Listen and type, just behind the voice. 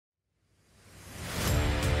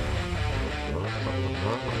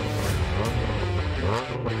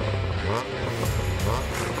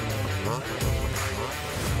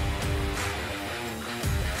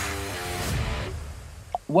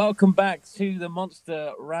Welcome back to the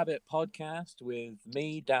Monster Rabbit podcast with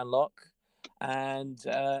me, Dan Locke, and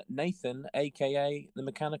Nathan, aka the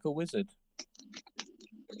Mechanical Wizard.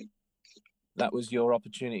 That was your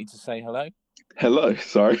opportunity to say hello. Hello,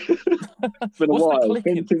 sorry. It's been a What's that while. It's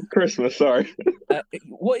been clicking? since Christmas, sorry.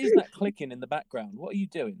 What is that clicking in the background? What are you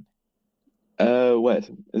doing? Where? Is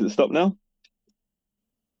it stopped now?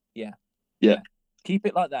 Yeah. Yeah. Keep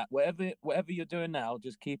it like that. Whatever you're doing now,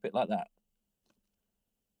 just keep it like that.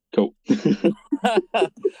 Cool.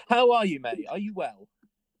 How are you, mate? Are you well?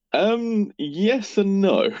 Yes and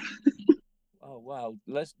no. Oh, wow.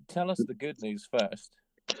 Let's tell us the good news first.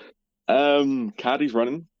 Caddy's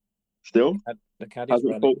running still. The caddy's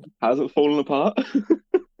running. Hasn't fallen apart.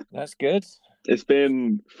 That's good. It's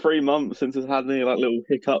been 3 months since it's had any like little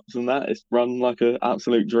hiccups and that. It's run like an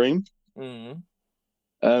absolute dream. Mm.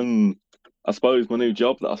 I suppose my new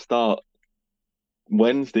job that I start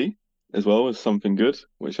Wednesday as well is something good,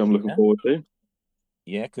 which I'm looking forward to.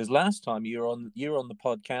 Yeah, because last time you were on the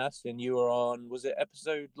podcast and you were on, was it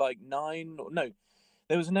episode like 9? No,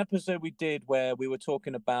 there was an episode we did where we were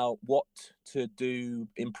talking about what to do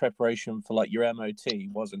in preparation for like your MOT,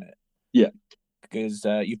 wasn't it? Yeah. Because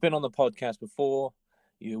you've been on the podcast before.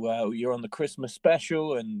 You're on the Christmas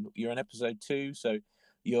special and you're on episode 2, so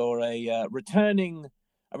you're a returning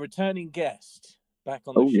guest back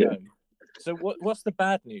on the show. Yeah. So what's the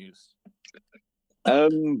bad news?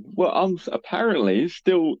 Well, I'm apparently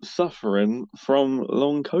still suffering from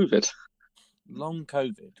long COVID. Long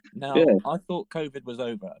COVID. Now, Yeah. I thought COVID was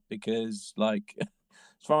over because, like,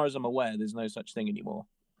 as far as I'm aware, there's no such thing anymore.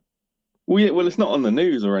 Well, yeah, well, it's not on the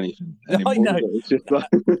news or anything anymore. I know. It's just like...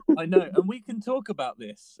 I know, and we can talk about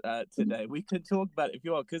this today. We can talk about it if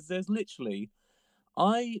you want, because there's literally,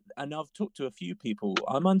 I've talked to a few people.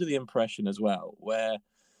 I'm under the impression as well, where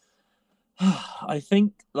I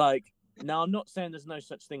think, like, now I'm not saying there's no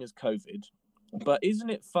such thing as COVID, but isn't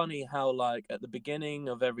it funny how, like, at the beginning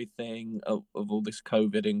of everything, of all this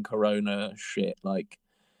COVID and Corona shit, like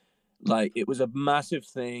it was a massive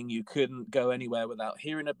thing. You couldn't go anywhere without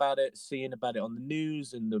hearing about it, seeing about it on the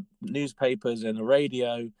news and the newspapers and the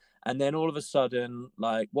radio. And then all of a sudden,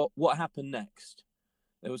 like, what happened next?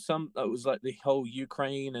 There was that was like the whole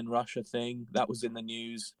Ukraine and Russia thing that was in the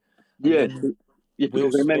news. Yeah,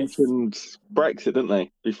 because they mentioned Brexit, didn't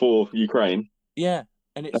they, before Ukraine? Yeah,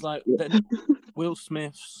 and it's like then Will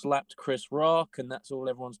Smith slapped Chris Rock, and that's all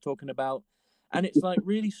everyone's talking about. And it's like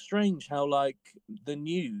really strange how like the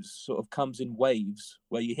news sort of comes in waves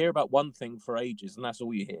where you hear about one thing for ages and that's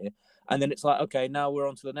all you hear. And then it's like, okay, now we're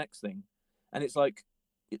on to the next thing. And it's like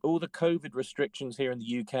all the COVID restrictions here in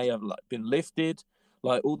the UK have like been lifted.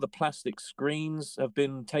 Like all the plastic screens have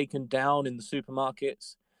been taken down in the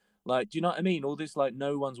supermarkets. Like, do you know what I mean? All this like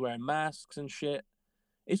no one's wearing masks and shit.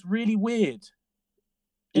 It's really weird.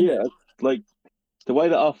 Yeah, like the way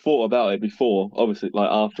that I thought about it before, obviously, like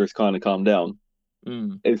after it's kind of calmed down,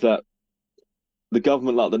 is that the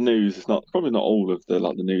government, like the news, is not probably not all of the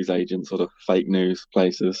like the news agents or the fake news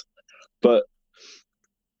places, but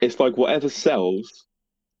it's like whatever sells,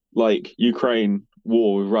 like Ukraine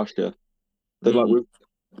war with Russia, that like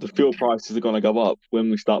the fuel prices are going to go up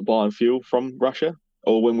when we start buying fuel from Russia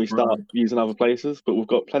or when we start using other places. But we've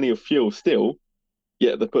got plenty of fuel still,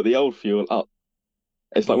 yet they put the old fuel up.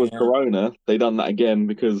 It's like with Corona, they done that again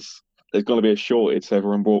because there's going to be a shortage, so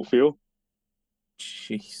everyone bought fuel.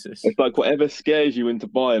 Jesus. It's like whatever scares you into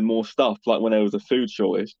buying more stuff, like when there was a food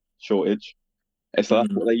shortage, it's like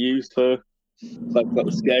that's what they used for like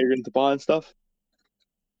scare you into buying stuff.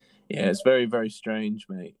 Yeah, it's very, very strange,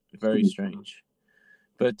 mate. Very strange.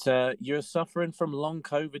 But you're suffering from long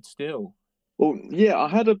COVID still. Well, yeah, I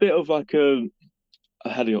had a bit of like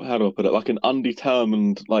how do I put it? Like an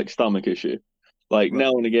undetermined like stomach issue. Like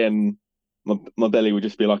now and again, my belly would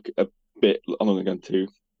just be like a bit. I'm not going to go too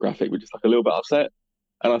graphic, but just like a little bit upset.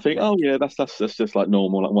 And I think, oh yeah, that's just like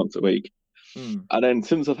normal, like once a week. And then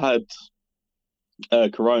since I've had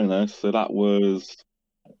Corona, so that was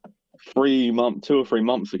 2 or 3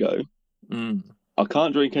 months ago. I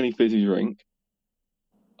can't drink any fizzy drink.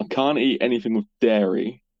 I can't eat anything with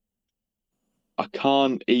dairy. I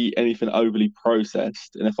can't eat anything overly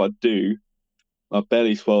processed, and if I do, my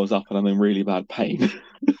belly swells up and I'm in really bad pain.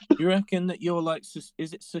 You reckon that you're like, is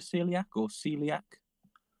it celiac or celiac?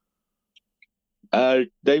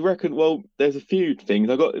 They reckon. Well, there's a few things.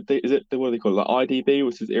 What do they call it? Like IBD,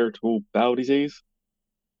 which is irritable bowel disease,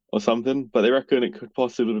 or something. But they reckon it could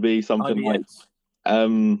possibly be something like,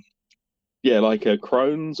 like a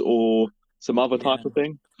Crohn's or some other type of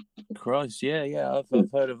thing. Christ, yeah,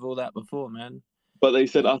 I've heard of all that before, man. But I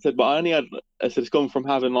said, but I said, it's gone from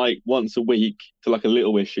having like once a week to like a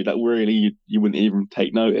little issue that really you wouldn't even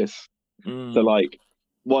take notice. So Mm, like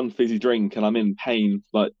one fizzy drink and I'm in pain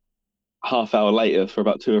like half hour later for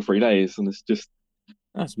about 2 or 3 days. And it's just,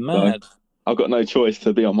 that's so mad. I've got no choice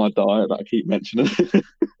to be on my diet that I keep mentioning.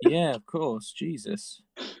 Yeah, of course. Jesus.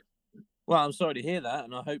 Well, I'm sorry to hear that,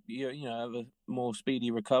 and I hope you have a more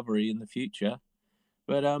speedy recovery in the future.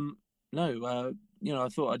 But no, I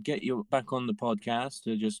thought I'd get you back on the podcast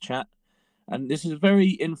to just chat. And this is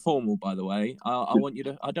very informal, by the way. I want you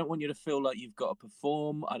to. I don't want you to feel like you've got to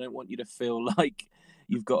perform. I don't want you to feel like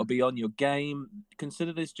you've got to be on your game.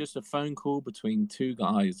 Consider this just a phone call between two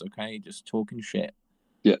guys, okay? Just talking shit.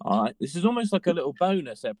 Yeah. All right. This is almost like a little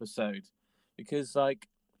bonus episode because, like,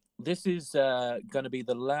 this is going to be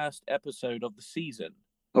the last episode of the season.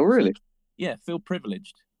 Oh, So, really? yeah, feel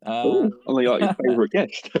privileged. Oh, I'm like your favorite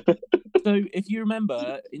guest. So, if you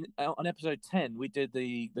remember, on episode 10, we did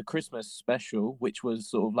the Christmas special, which was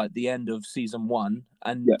sort of like the end of season one,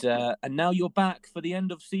 Yeah. and now you're back for the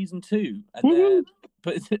end of season two, and Woo-hoo.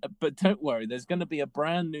 but don't worry, there's going to be a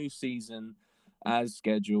brand new season as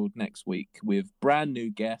scheduled next week with brand new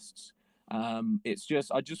guests. It's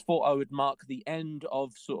just I just thought I would mark the end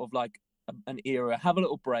of sort of like an era, have a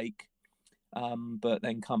little break, but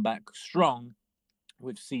then come back strong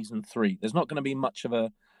with season three. There's not going to be much of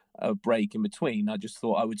a break in between. I just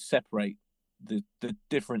thought I would separate the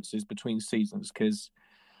differences between seasons because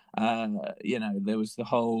there was the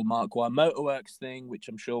whole Mark One Motorworks thing, which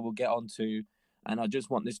I'm sure we'll get onto, and I just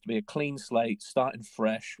want this to be a clean slate, starting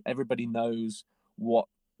fresh. Everybody knows what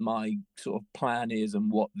my sort of plan is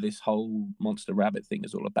and what this whole Monster Rabbit thing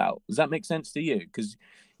is all about. Does that make sense to you? Because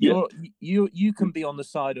Yeah. you can be on the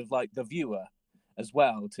side of like the viewer as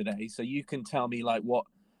well today, so you can tell me like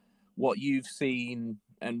what you've seen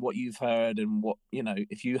and what you've heard and what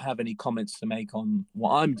if you have any comments to make on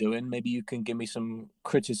what I'm doing, maybe you can give me some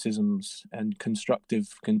criticisms and constructive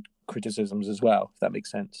criticisms as well, if that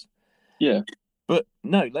makes sense. Yeah. But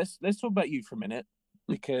no, let's talk about you for a minute,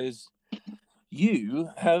 because you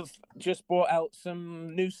have just brought out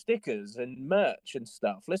some new stickers and merch and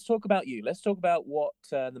stuff. Let's talk about you. Let's talk about what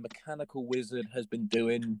the Mechanical Wizard has been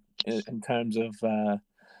doing in terms of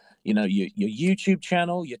your YouTube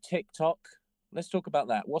channel, your TikTok. Let's talk about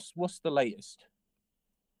that. What's the latest?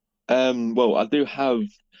 Well, I do have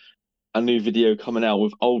a new video coming out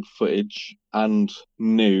with old footage and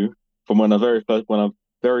new from when I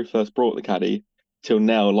very first brought the caddy till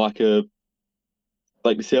now, like to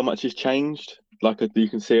see how much has changed. You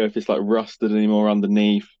can see if it's like rusted anymore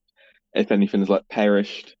underneath, if anything is like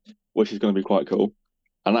perished, which is going to be quite cool.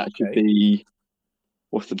 And that should Okay. be,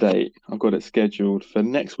 what's the date? I've got it scheduled for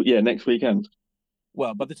next week. Yeah, next weekend.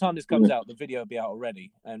 Well, by the time this comes out, the video will be out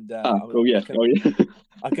already, and Oh yeah, oh yeah,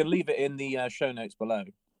 I can leave it in the show notes below.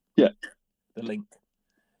 yeah. The link.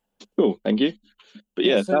 Cool, thank you. But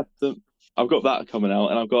Yeah. yeah, So I've got that coming out,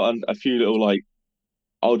 and I've got a few little like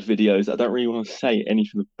old videos that I don't really want to say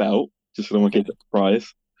anything about, just because I want to keep it a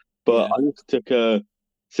surprise. But yeah, I just took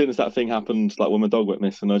since that thing happened, like when my dog went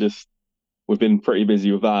missing, we've been pretty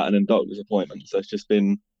busy with that and then doctor's appointments. So it's just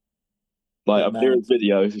been like bit a period mad. of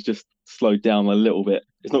videos. It's just slowed down a little bit.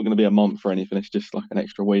 It's not going to be a month or anything. It's just like an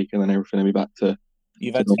extra week, and then everything will be back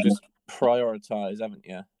You've to had to normal. just prioritize, haven't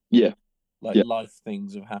you? Yeah, Like yeah, life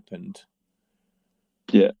things have happened.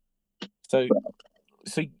 yeah. So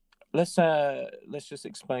so let's just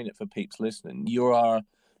explain it for peeps listening. You're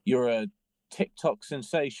a TikTok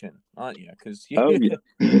sensation, aren't you? Because Oh yeah,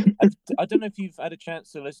 I don't know if you've had a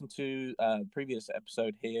chance to listen to a previous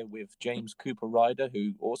episode here with James Cooper Ryder,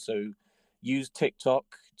 who also used TikTok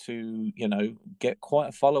to get quite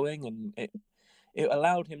a following, and it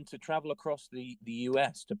allowed him to travel across the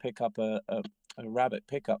US to pick up a rabbit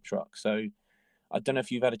pickup truck. So I don't know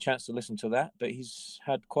if you've had a chance to listen to that, but he's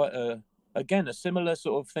had quite a similar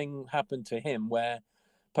sort of thing happen to him, where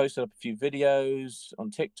posted up a few videos on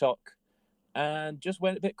TikTok and just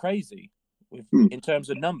went a bit crazy with Hmm. in terms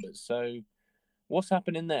of numbers. So what's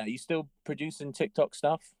happening there? Are you still producing TikTok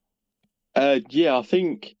stuff? Yeah. I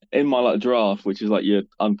think in my like draft, which is like your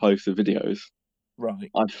unposted videos,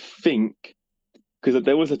 Right. I think because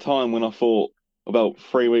there was a time when I thought about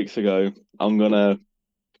 3 weeks ago, about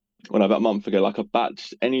a month ago, like a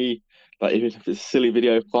batch any like even if it's a silly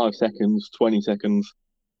video, 5 seconds, 20 seconds,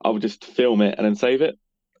 I would just film it and then save it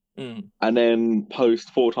Mm. and then post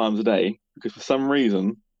 4 times a day because for some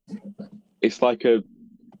reason it's like a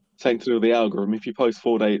something to do with the algorithm. If you post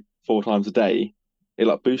 4 times a day, it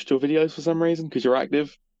like boosts your videos for some reason because you're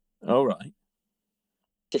active. All right.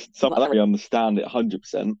 Some I don't really understand it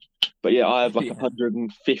 100%, but yeah, I have like Yeah.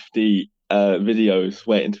 150 videos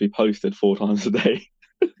waiting to be posted 4 times a day.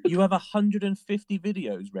 You have 150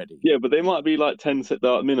 videos ready. Yeah, but they might be like they're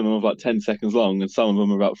a minimum of like 10 seconds long, and some of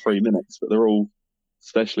them are about 3 minutes. But they're all,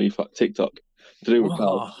 especially for TikTok, to do with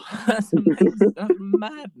cars. Wow, that's amazing. That's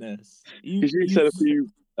madness. Because you said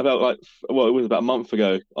about like well, it was about a month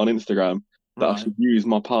ago on Instagram that I right. should use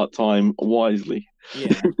my part time wisely.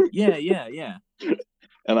 Yeah, yeah.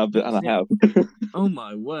 And I That's have. Oh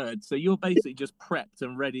my word! So you're basically just prepped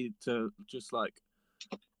and ready to just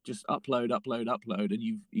upload, and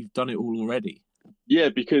you've done it all already. Yeah,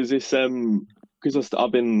 because it's because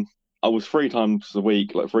I was 3 times a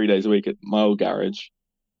week, like 3 days a week at my old garage.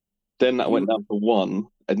 Then that went down to one,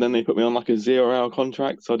 and then they put me on like a 0 hour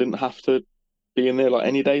contract, so I didn't have to be in there like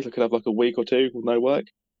any days. I could have like a week or two with no work.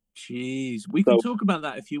 Jeez, we can talk about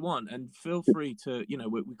that if you want, and feel free to.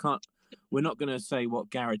 We can't. We're not going to say what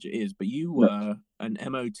garage it is, but you were an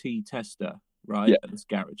MOT tester, right? Yeah. At this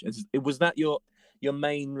garage. Was that your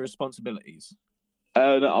main responsibilities?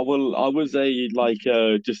 No, I was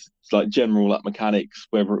just like general like mechanics,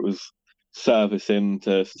 whether it was servicing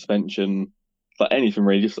to suspension, like anything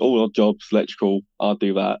really, just all odd jobs, electrical. I'd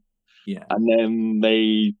do that. Yeah. And then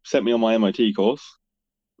they sent me on my MOT course,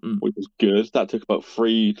 which was good. That took about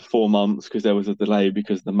 3 to 4 months because there was a delay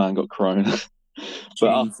because the man got corona.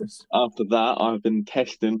 But after that, I've been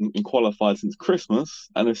testing and qualified since Christmas.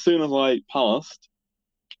 And as soon as I passed,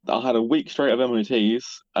 I had a week straight of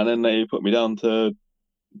MOTs, and then they put me down to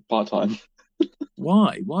part time.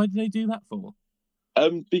 Why? Why did they do that for?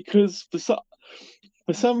 Because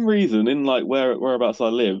for some reason, in like whereabouts I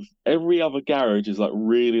live, every other garage is like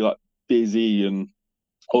really like busy and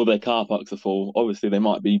all their car parks are full. Obviously, they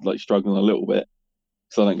might be like struggling a little bit,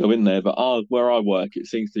 so I don't go in there. But where I work, it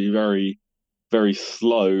seems to be very, very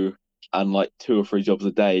slow and like 2 or 3 jobs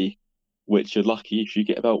a day, which you're lucky if you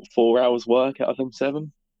get about 4 hours work out of them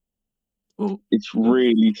 7. Well, it's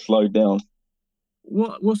really slowed down.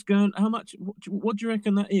 What's going? How much? What do you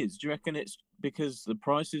reckon that is? Do you reckon it's because the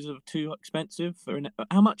prices are too expensive?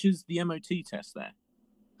 How much is the MOT test there?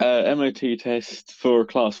 MOT test for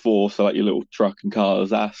class 4, so like your little truck and cars,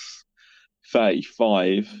 that's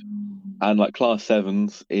 35, and like class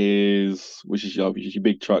 7s which is your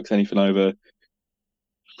big trucks, anything over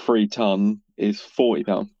 3 ton is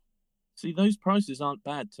 £40. See, those prices aren't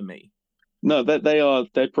bad to me. No,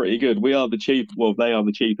 they're pretty good. They are the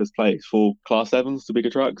cheapest place for class 7s, the bigger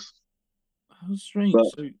trucks. How strange.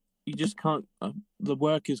 So you just can't. The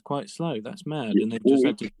work is quite slow. That's mad, and they've just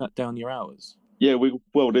had to cut down your hours. Yeah,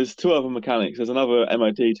 there's 2 other mechanics. There's another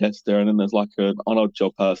MOT tester, and then there's like an odd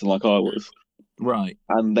job person like I was. Right.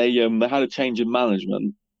 And they had a change in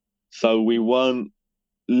management, so we weren't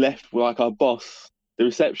left with like our boss, the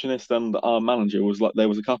receptionist, and our manager was like there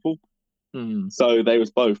was a couple. So they was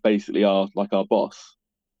both basically our boss.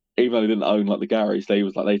 Even though they didn't own like the garage,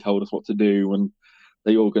 they told us what to do and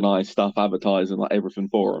they organised stuff, advertising, like everything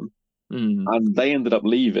for them. And they ended up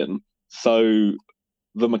leaving. So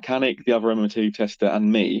the mechanic, the other MOT tester,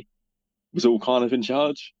 and me was all kind of in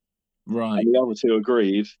charge. Right. And the other 2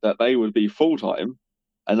 agreed that they would be full time,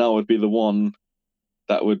 and I would be the one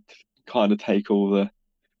that would kind of take all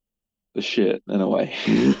the shit in a way.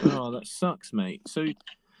 Oh, that sucks, mate. So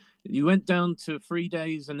you went down to 3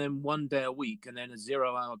 days and then 1 day a week, and then a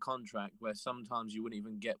 0 hour contract where sometimes you wouldn't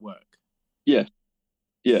even get work. Yeah.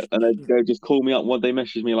 Yeah, and they just call me up. They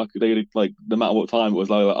message me like no matter what time it was,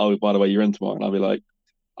 like, oh, by the way, you're in tomorrow, and I'll be like,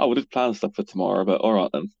 oh, we did plan stuff for tomorrow, but all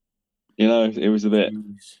right then. It was a bit.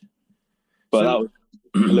 But that was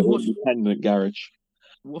a little independent garage.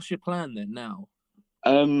 What's your plan then now?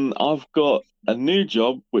 I've got a new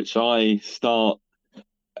job which I start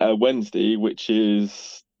Wednesday, which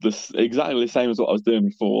is exactly the same as what I was doing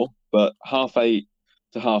before, but 8:30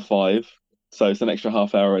 to 5:30. So it's an extra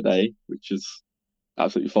half hour a day, which is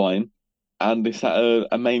absolutely fine. And it's at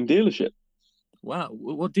a main dealership. Wow.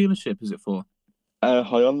 What dealership is it for?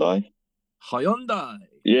 Hyundai. Hyundai.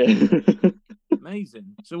 Yeah.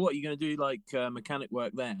 Amazing. So what, are you going to do like mechanic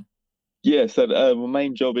work there? Yeah, so my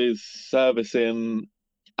main job is servicing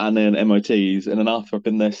and then MOTs. And then after I've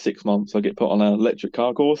been there 6 months, I get put on an electric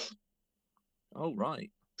car course. Oh, right.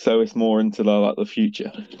 So it's more into the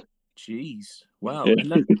future. Jeez. Wow.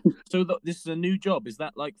 Yeah. So this is a new job. Is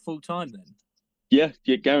that like full time then? Yeah,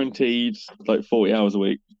 you're guaranteed like 40 hours a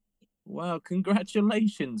week. Wow,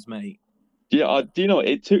 congratulations, mate. Yeah, do you know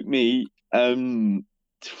it took me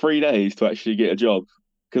 3 days to actually get a job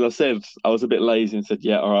because I said I was a bit lazy and said,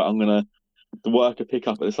 yeah, all right, I'm gonna work a pick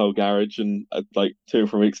up at this old garage, and like 2 or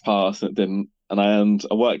 3 weeks passed and it didn't, and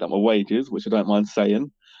I worked out my wages, which I don't mind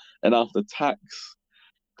saying, and after tax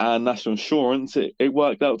and national insurance, it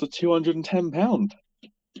worked out to £210.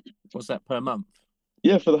 What's that per month?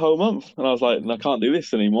 Yeah, for the whole month. And I was like, I can't do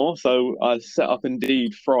this anymore. So I set up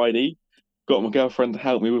Indeed Friday, got my girlfriend to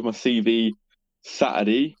help me with my CV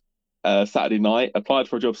Saturday, Saturday night, applied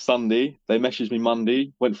for a job Sunday. They messaged me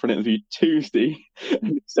Monday, went for an interview Tuesday,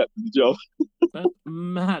 and accepted the job. That's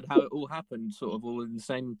mad how it all happened, sort of all in the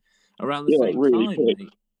same, around the Yeah, same really time, quick. mate.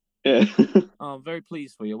 Yeah. Oh, I'm very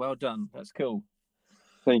pleased for you. Well done. That's cool.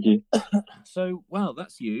 Thank you. So, well,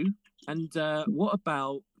 that's you. And what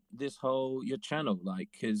about this whole your channel? Like,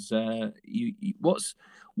 because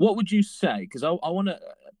what would you say? Because I want to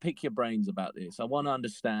pick your brains about this. I want to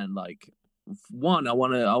understand. Like, one, I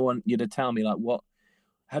want you to tell me like what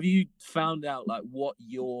have you found out like what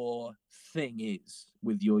your thing is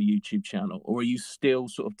with your YouTube channel, or are you still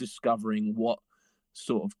sort of discovering what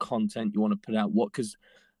sort of content you want to put out? Because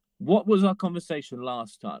what was our conversation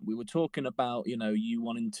last time? We were talking about, you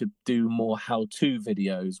wanting to do more how-to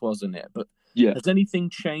videos, wasn't it? But Yeah. has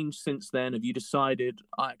anything changed since then? Have you decided,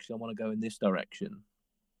 I want to go in this direction?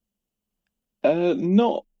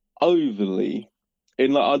 Not overly.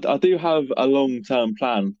 In like, I do have a long-term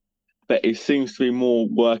plan, but it seems to be more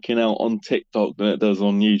working out on TikTok than it does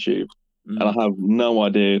on YouTube. And I Mm. have no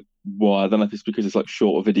idea why. I don't know if it's because it's like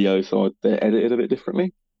shorter videos, so they're edited a bit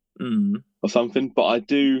differently Mm. or something. But I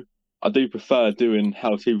do prefer doing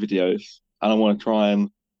how-to videos, and I want to try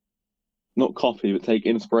and not copy, but take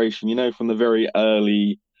inspiration, from the very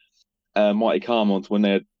early Mighty Car mods when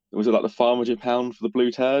they was it like the £500 for the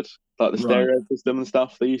blue turd, like the Right. stereo system and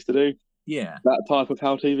stuff they used to do. Yeah. That type of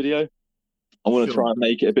how-to video. I want to try Sure. and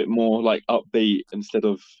make it a bit more like upbeat instead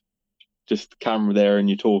of just camera there and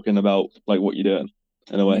you're talking about like what you're doing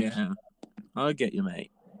in a way. Yeah. I get you,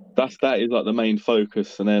 mate. That is like the main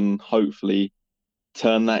focus, and then hopefully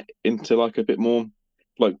turn that into like a bit more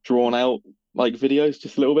like drawn out like videos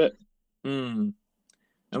just a little bit. Mm.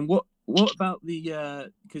 And what about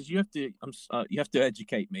the because you have to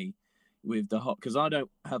educate me with the hot because I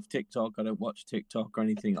don't have TikTok, I don't watch TikTok or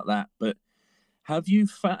anything like that. But have you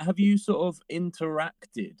sort of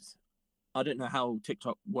interacted? I don't know how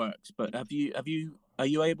TikTok works, but are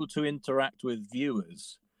you able to interact with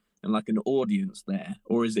viewers and like an audience there,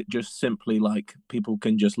 or is it just simply like people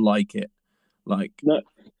can just like it, like? No,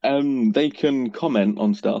 they can comment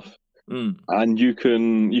on stuff, Mm, and you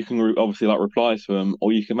can obviously like reply to them,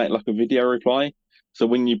 or you can make like a video reply. So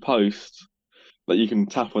when you post, like you can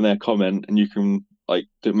tap on their comment, and you can like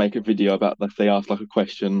make a video about if they ask like a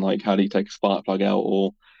question, like how do you take a spark plug out,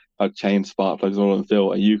 or how to change spark plugs all on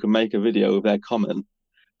filter. You can make a video of their comment,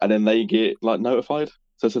 and then they get like notified.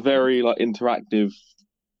 So it's a very like interactive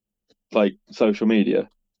like social media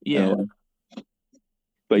in a yeah, way.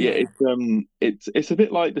 But yeah, yeah, it's a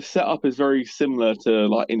bit like the setup is very similar to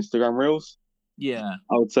like Instagram Reels, yeah,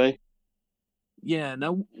 I would say. yeah.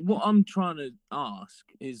 Now, what I'm trying to ask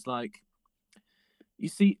is like, you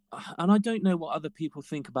see, and I don't know what other people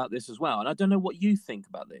think about this as well, and I don't know what you think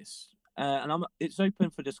about this. And it's open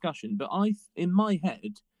for discussion, but in my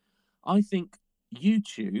head, I think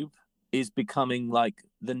YouTube is becoming like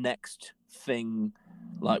the next thing,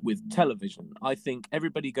 like with television. I think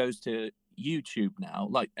everybody goes to YouTube now.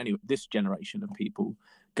 Like anyway, this generation of people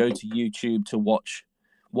go to YouTube to watch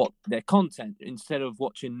what their content instead of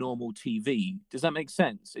watching normal TV. Does that make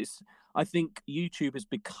sense? I think YouTube is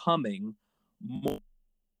becoming more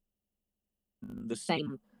the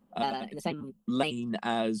same in the same lane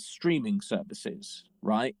as streaming services,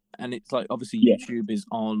 right? And it's like obviously Yeah. YouTube is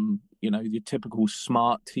on, your typical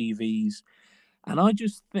smart TVs. And I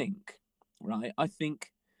just think, right, I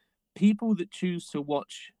think people that choose to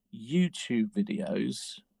watch YouTube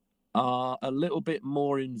videos are a little bit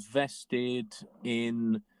more invested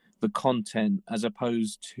in the content as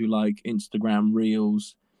opposed to like Instagram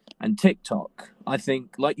Reels and TikTok. I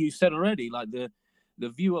think, like you said already, like the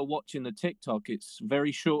viewer watching the TikTok, it's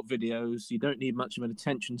very short videos. You don't need much of an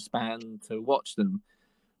attention span to watch them.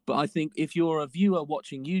 But I think if you're a viewer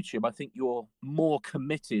watching YouTube, I think you're more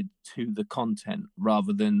committed to the content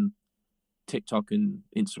rather than TikTok and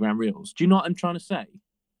Instagram Reels. Do you know what I'm trying to say?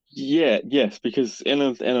 Yeah, yes, because in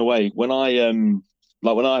a way, when I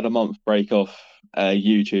had a month break off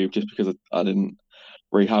YouTube just because I didn't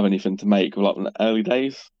really have anything to make like in the early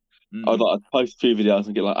days, Mm, I'd post a few videos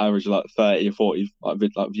and get like average like 30 or 40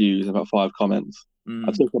 like views, about 5 comments. I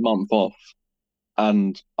mm, took a month off,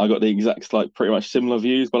 and I got the exact like pretty much similar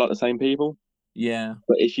views by like the same people. yeah,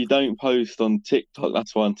 But if you don't post on TikTok,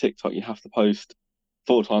 that's why on TikTok you have to post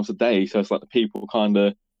 4 times a day. So it's like the people kind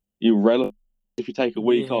of you relevant. If you take a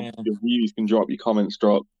week off, yeah. your views can drop, your comments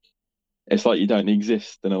drop. It's like you don't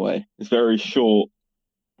exist in a way. It's very short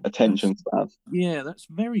That's attention span. yeah, that's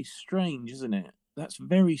very strange, isn't it? That's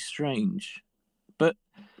very strange. But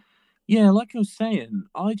Yeah, like I was saying,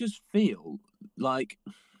 I just feel like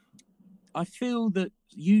I feel that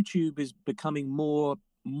YouTube is becoming more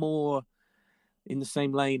in the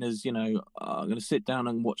same lane as, I'm going to sit down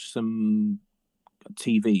and watch some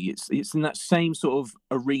TV. It's in that same sort of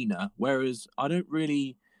arena. Whereas I don't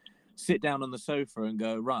really sit down on the sofa and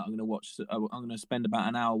go, right, I'm going to spend about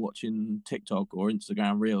an hour watching TikTok or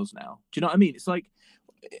Instagram Reels now. Do you know what I mean? It's like,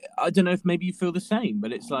 I don't know if maybe you feel the same,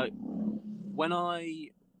 but it's like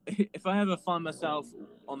if I ever find myself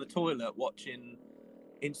on the toilet watching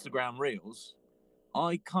Instagram Reels,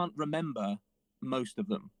 I can't remember most of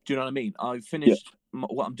them. Do you know what I mean? I've Yeah, finished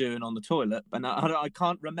what I'm doing on the toilet, and I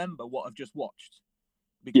can't remember what I've just watched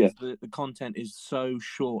yeah. because the content is so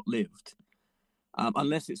short lived.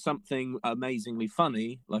 Unless it's something amazingly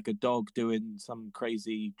funny, like a dog doing some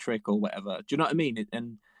crazy trick or whatever. Do you know what I mean?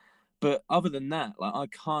 But other than that, like I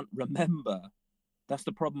can't remember. That's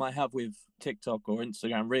the problem I have with TikTok or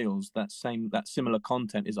Instagram Reels. That similar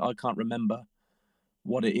content is I can't remember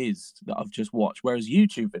what it is that I've just watched. Whereas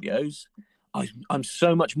YouTube videos, I'm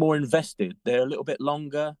so much more invested. They're a little bit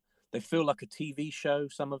longer. They feel like a TV show,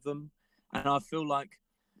 some of them, and I feel like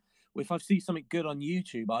if I see something good on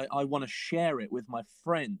YouTube, I want to share it with my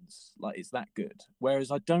friends. Like it's that good.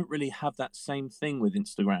 Whereas I don't really have that same thing with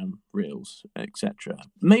Instagram Reels, etc.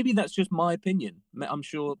 Maybe that's just my opinion. I'm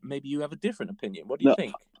sure maybe you have a different opinion. What do you No,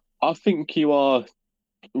 think? I think you are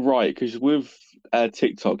right because with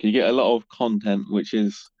TikTok, you get a lot of content which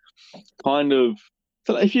is kind of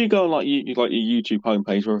so if you go on like your YouTube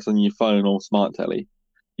homepage, whether it's on your phone or smart telly,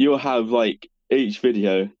 you'll have like each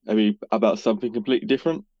video maybe about something completely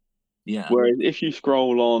different. Yeah. Whereas if you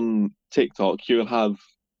scroll on TikTok, you'll have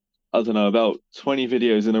I don't know about 20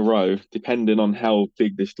 videos in a row, depending on how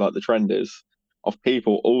big this like the trend is, of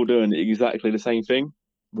people all doing exactly the same thing.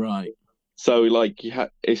 Right. So like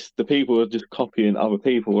it's the people are just copying other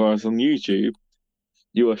people, whereas on YouTube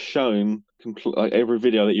you are shown like every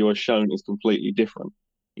video that you are shown is completely different.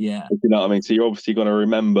 Yeah. If you know what I mean? So you're obviously going to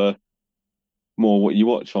remember more what you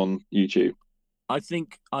watch on YouTube. I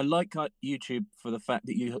think I like YouTube for the fact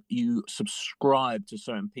that you subscribe to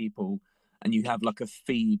certain people and you have like a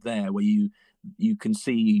feed there where you can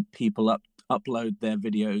see people upload their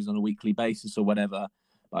videos on a weekly basis or whatever.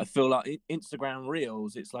 But I feel like Instagram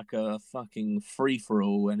Reels, it's like a fucking free for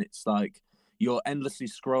all, and it's like you're endlessly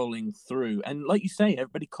scrolling through, and like you say,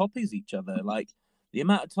 everybody copies each other. Like the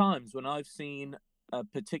amount of times when I've seen a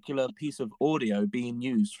particular piece of audio being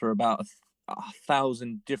used for about a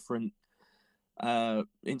thousand different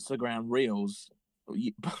Instagram reels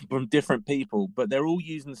from different people, but they're all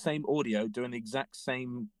using the same audio, doing the exact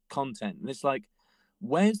same content. And it's like,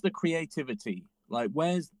 where's the creativity? Like,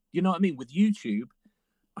 you know what I mean? With YouTube,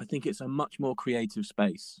 I think it's a much more creative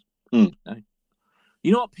space. Mm.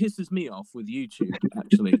 You know what pisses me off with YouTube,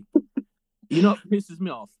 actually? You know what pisses me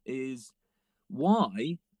off is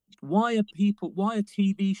why why are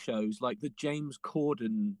TV shows like the James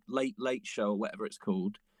Corden Late Show or whatever it's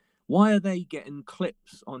called, why are they getting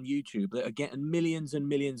clips on YouTube that are getting millions and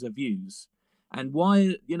millions of views? And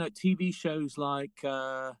why, TV shows like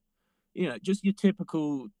just your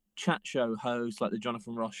typical chat show host like the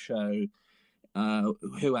Jonathan Ross show,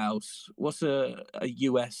 who else? What's a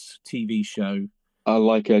US TV show? I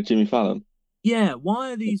like Jimmy Fallon. Yeah,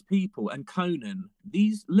 why are these people and Conan,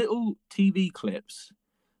 these little TV clips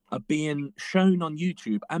are being shown on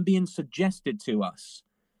YouTube and being suggested to us?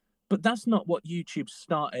 But that's not what YouTube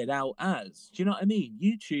started out as. Do you know what I mean?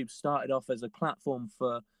 YouTube started off as a platform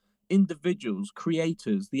for individuals,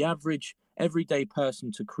 creators, the average everyday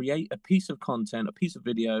person to create a piece of content, a piece of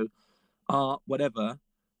video, art, whatever,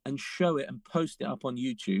 and show it and post it up on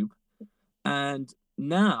YouTube. And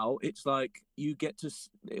now it's like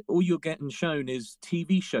all you're getting shown is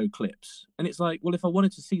TV show clips. And it's like, well, if I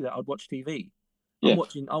wanted to see that, I'd watch TV. Yeah.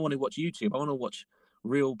 I want to watch YouTube. I want to watch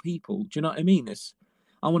real people. Do you know what I mean?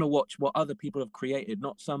 I want to watch what other people have created,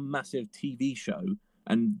 not some massive TV show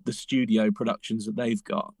and the studio productions that they've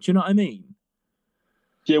got. Do you know what I mean?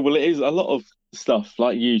 Yeah, well, it is a lot of stuff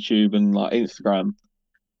like YouTube and like Instagram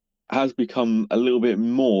has become a little bit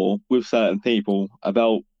more with certain people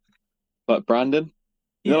about like branding.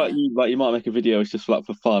 You know, Yeah, like you might make a video, it's just like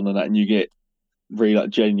for fun and that, and you get really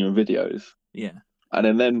like genuine videos. yeah.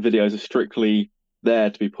 And then videos are strictly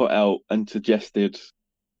there to be put out and suggested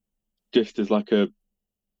just as like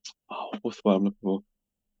what's the word I'm looking for?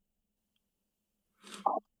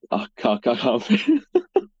 I can't think.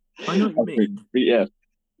 I know what you mean. But yeah,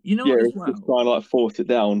 You know yeah, what, as it's well? trying to like force it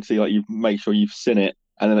down so like you make sure you've seen it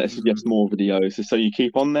and then it suggests Mm. more videos so you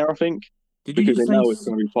keep on there, I think, Did you because just they say? know it's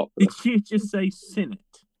going to be popular. Did you just say Sinnit?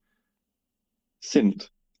 Sint.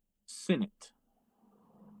 Sinnit.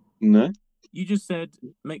 No. You just said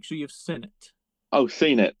make sure you've seen it. Oh,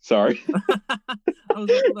 seen it. Sorry. I was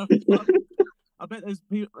like, what the fuck? I bet there's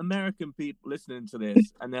American people listening to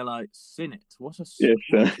this, and they're like, "Sin it? What's a Yes.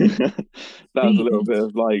 That was a little bit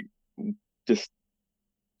of like just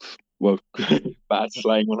bad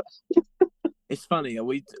slang. It's funny.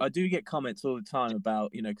 I do get comments all the time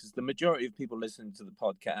about, because the majority of people listening to the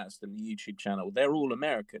podcast and the YouTube channel, they're all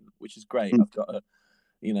American, which is great. I've got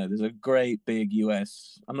there's a great big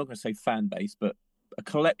US, I'm not going to say fan base, but a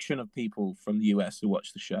collection of people from the US who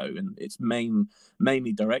watch the show, and it's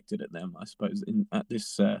mainly directed at them, I suppose, at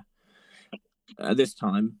this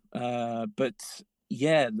time. But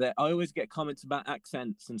yeah, I always get comments about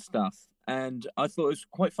accents and stuff, and I thought it was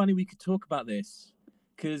quite funny we could talk about this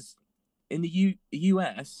because in the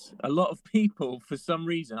US, a lot of people, for some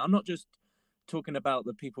reason, I'm not just talking about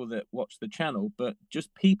the people that watch the channel, but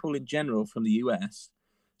just people in general from the US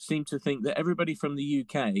seem to think that everybody from the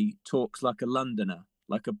UK talks like a Londoner,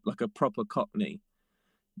 like a proper Cockney.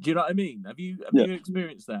 Do you know what I mean? Have you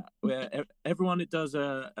experienced that? Where everyone that does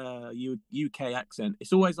a UK accent,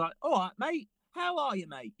 it's always like, "All right, mate, how are you,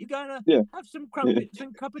 mate? You going to have some crumpets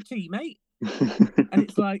and cup of tea, mate?" And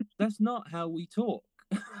it's like, that's not how we talk.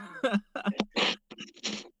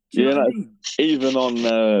 Even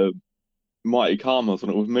on Mighty Cars when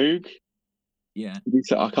it was Moog. Yeah.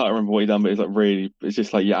 I can't remember what he done, but it's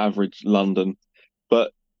just like your average London.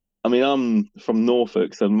 But I mean, I'm from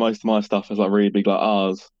Norfolk, so most of my stuff is like really big, like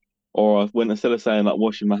ours. Or when instead of saying like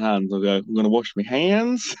washing my hands, I'll go, "I'm gonna wash my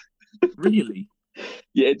hands." Really?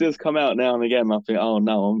 Yeah, it does come out now and again. I think, oh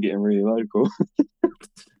no, I'm getting really local.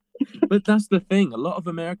 But that's the thing. A lot of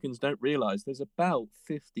Americans don't realize there's about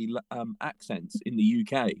 50 accents in the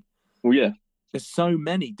UK. Well, yeah. There's so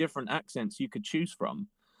many different accents you could choose from.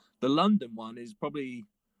 The London one is probably,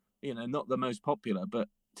 not the most popular, but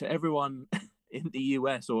to everyone in the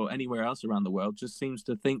US or anywhere else around the world just seems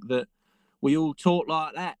to think that we all talk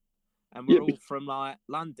like that and we're all from like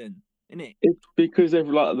London, isn't it? It's because the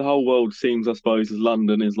whole world seems, I suppose, as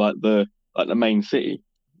London is like the main city.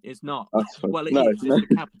 It's not. Well, it is. It's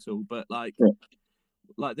the capital, but like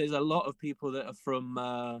there's a lot of people that are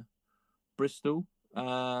from Bristol.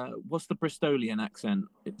 What's the Bristolian accent?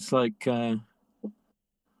 It's like I'm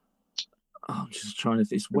just trying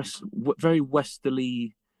to. It's very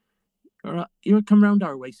westerly. All right, you want to come round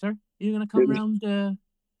our way, sir? You're gonna come round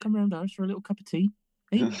ours for a little cup of tea?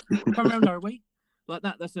 Hey, come round our way. Like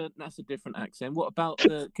that. That's a different accent. What about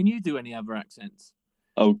can you do any other accents?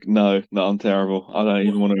 Oh no, I'm terrible. I don't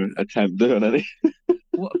even want to attempt doing any.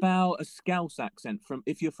 What about a Scouse accent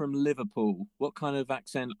if you're from Liverpool? What kind of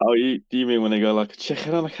accent? Oh, do you mean when they go like a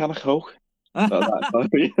chicken and a can of Coke?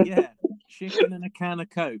 Yeah, chicken and a can of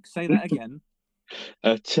Coke. Say that again.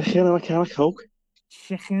 A chicken and a can of Coke.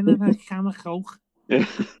 Chicken and a can of Coke. Yeah.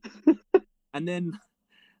 And then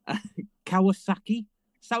Kawasaki.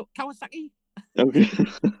 So Kawasaki. Okay.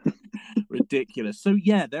 Ridiculous. So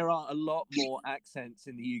yeah, there are a lot more accents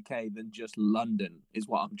in the UK than just London, is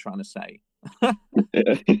what I'm trying to say.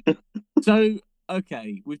 So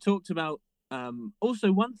okay, we've talked about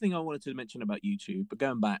also one thing I wanted to mention about YouTube, but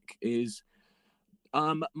going back is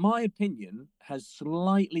my opinion has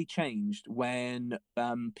slightly changed when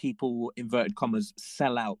people, inverted commas,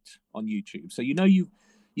 sell out on YouTube. So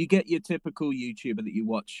you get your typical YouTuber that you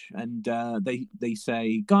watch, and they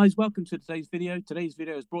say, "Guys, welcome to today's video. Today's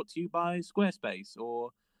video is brought to you by Squarespace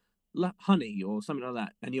or Honey or something like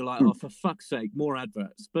that." And you're like, "Oh, for fuck's sake, more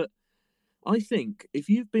adverts!" But I think if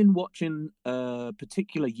you've been watching a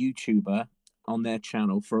particular YouTuber on their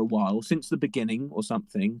channel for a while, since the beginning or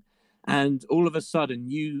something, and all of a sudden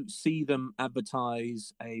you see them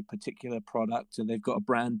advertise a particular product and they've got a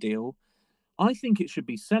brand deal, I think it should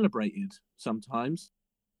be celebrated sometimes.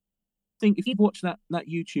 I think if you watch that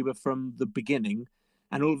YouTuber from the beginning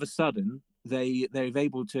and all of a sudden they're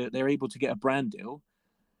able to get a brand deal,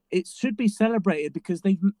 it should be celebrated because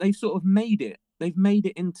they've sort of made it. They've made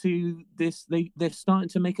it into this. They're starting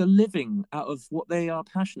to make a living out of what they are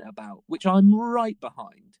passionate about, which I'm right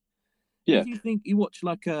behind. Yeah. If you think you watch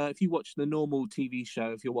if you watch the normal TV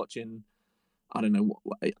show, if you're watching, I don't know,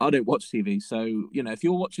 I don't watch TV, so if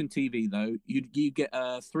you're watching TV though, you get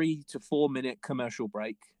a 3 to 4 minute commercial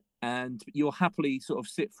break, and you'll happily sort of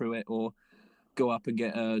sit through it or go up and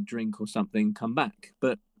get a drink or something, come back.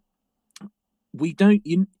 But we don't.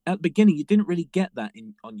 At the beginning, you didn't really get that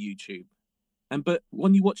on YouTube. But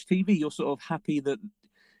when you watch TV, you're sort of happy that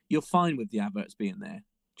you're fine with the adverts being there.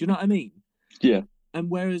 Do you know what I mean? Yeah. And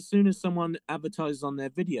whereas as soon as someone advertises on their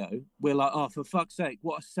video, we're like, "Oh, for fuck's sake,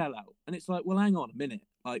 what a sellout!" And it's like, well, hang on a minute.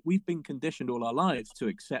 Like, we've been conditioned all our lives to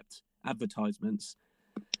accept advertisements,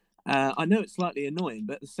 I know it's slightly annoying,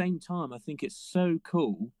 but at the same time, I think it's so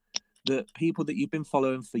cool that people that you've been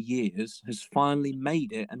following for years has finally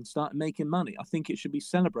made it and started making money. I think it should be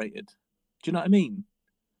celebrated. Do you know what I mean?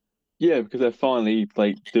 Yeah, because they're finally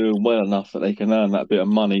like doing well enough that they can earn that bit of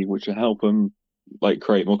money, which will help them like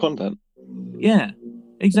create more content. Yeah,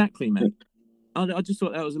 exactly, mate. I just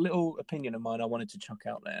thought that was a little opinion of mine I wanted to chuck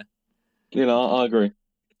out there. You know, I agree.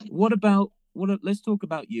 What about what? Let's talk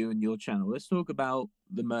about you and your channel. Let's talk about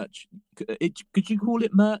the merch. Could you call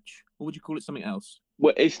it merch, or would you call it something else?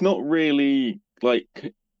 Well, it's not really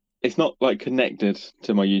like it's not like connected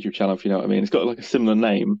to my YouTube channel, if you know what I mean. It's got like a similar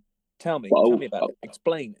name, but Tell me about it.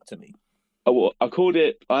 Explain it to me. I called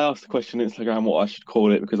it. I asked the question on Instagram what I should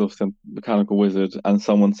call it because obviously I'm mechanical wizard, and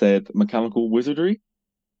someone said mechanical wizardry.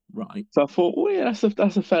 Right. So I thought, well, yeah,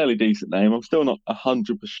 that's a fairly decent name. I'm still not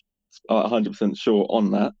 100% sure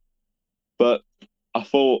on that, but I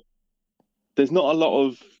thought there's not a lot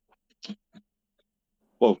of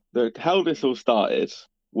well, how this all started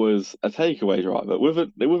was a takeaway driver with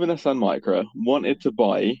an Nissan Micra wanted to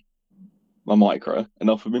buy my Micra and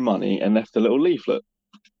offered me money and left a little leaflet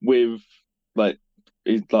with like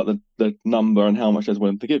the number and how much they was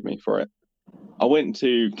willing to give me for it. I went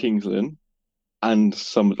to Kings Lynn and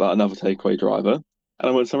some like another takeaway driver, and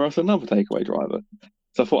I went somewhere else another takeaway driver.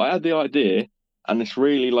 So I thought I had the idea and this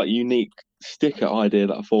really like unique sticker idea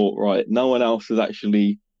that I thought, right, no one else has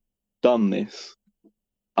actually done this.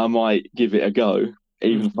 I might give it a go,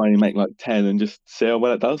 even if I only make like 10 and just see how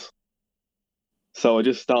well it does. So I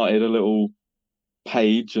just started a little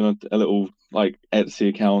page and a little like Etsy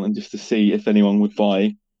account and just to see if anyone would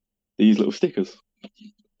buy these little stickers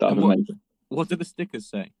that I've And been making. what do the stickers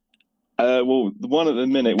say? Well, the one at the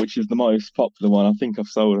minute, which is the most popular one, I think I've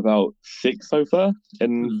sold about 6 so far,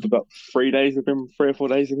 and about 3 or 4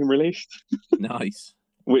 days have been released. Nice.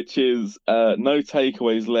 Which is no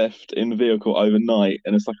takeaways left in the vehicle overnight,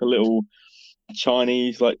 and it's like a little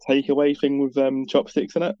Chinese like takeaway thing with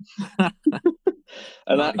chopsticks in it.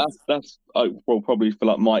 And Nice. that's well probably for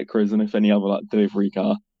like Micras and if any other like delivery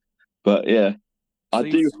car. But yeah, I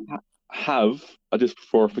So do have I just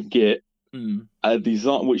before I forget a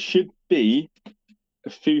design which should be a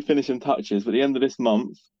few finishing touches. But at the end of this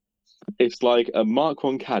month, it's like a Mark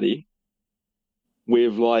One Caddy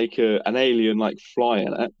with like an alien like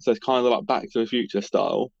flying it. So it's kind of like Back to the Future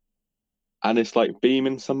style, and it's like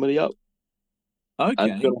beaming somebody up. And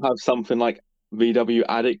Okay. it's gonna have something like VW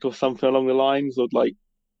Addict or something along the lines of like,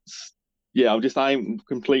 yeah. I ain't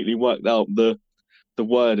completely worked out the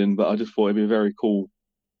wording, but I just thought it'd be a very cool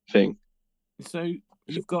thing. So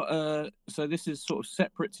you've got so this is sort of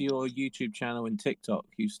separate to your YouTube channel and TikTok.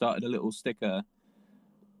 You started a little sticker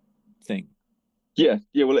thing. Yeah,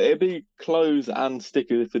 yeah. Well, it'd be clothes and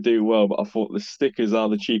stickers if they do well, but I thought the stickers are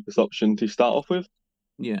the cheapest option to start off with.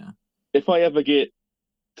 Yeah. If I ever get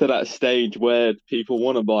to that stage where people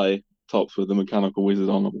want to buy tops with the mechanical wizard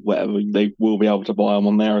on or whatever, they will be able to buy them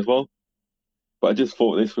on there as well. But I just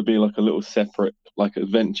thought this would be like a little separate like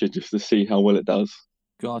adventure just to see how well it does.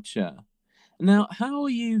 Gotcha. Now, how are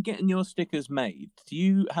you getting your stickers made? Do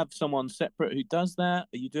you have someone separate who does that?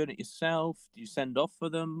 Are you doing it yourself? Do you send off for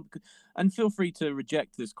them? And feel free to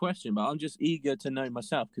reject this question, but I'm just eager to know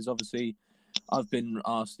myself because obviously I've been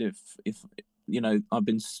asked if you know I've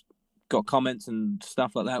been got comments and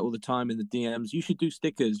stuff like that all the time in the DMs. You should do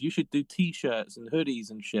stickers. You should do T-shirts and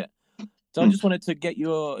hoodies and shit. So I just wanted to get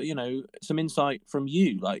your some insight from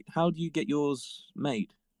you. Like, how do you get yours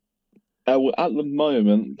made? Well, at the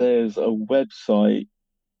moment, there's a website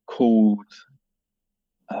called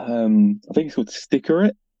I think it's called Sticker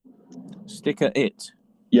It. Sticker It.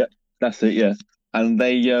 Yeah, that's it. Yeah, and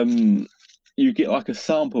they you get like a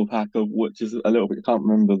sample pack of which is a little bit. I can't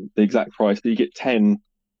remember the exact price, but you get 10.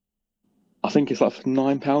 I think it's like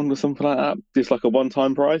 £9 or something like that. Just like a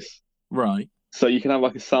one-time price. Right. So you can have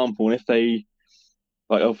like a sample, and if they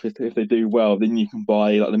like if they do well, then you can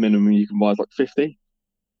buy like the minimum you can buy is like 50.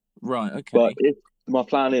 Right. Okay. But if my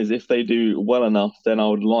plan is if they do well enough, then I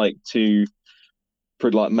would like to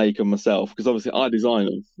like make them myself because obviously I design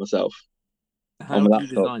them myself on How my do you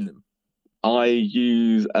laptop. design them? I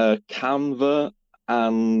use Canva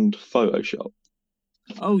and Photoshop.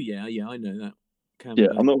 Oh yeah, I know that. Yeah,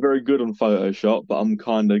 Canva. I'm not very good on Photoshop, but I'm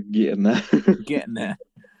kind of getting there. Getting there,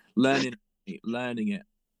 learning, learning it.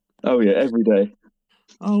 Oh yeah, every day.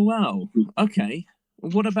 Oh wow. Okay.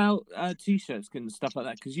 What about t-shirts and stuff like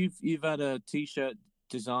that? Because you've had a t-shirt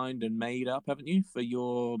designed and made up, haven't you, for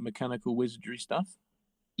your mechanical wizardry stuff?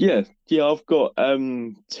 Yeah, yeah, I've got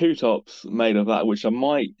two tops made of that, which I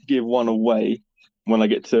might give one away when I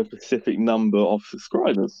get to a specific number of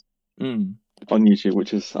subscribers Mm. on YouTube,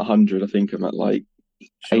 which is 100. I think I'm at like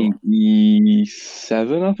Sure.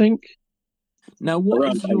 87, I think. Now,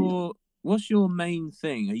 Around 80. what's your main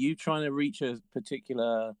thing? Are you trying to reach a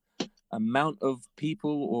particular amount of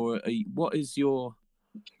people, or what is your,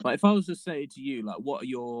 like? If I was to say to you, like, what are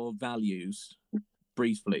your values,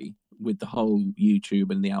 briefly, with the whole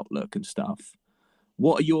YouTube and the outlook and stuff?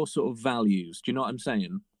 What are your sort of values? Do you know what I'm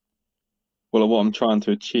saying? Well, what I'm trying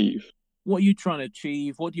to achieve. What are you trying to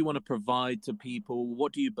achieve? What do you want to provide to people?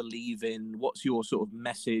 What do you believe in? What's your sort of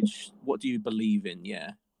message? What do you believe in?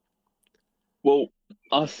 Yeah. Well,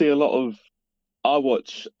 I see a lot of. I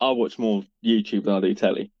watch more YouTube than I do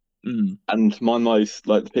telly, Mm, and my most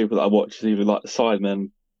like the people that I watch is either like the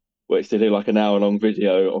Sidemen, which they do like an hour long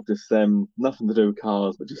video of just them, nothing to do with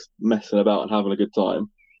cars, but just messing about and having a good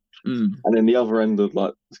time. mm, And then the other end of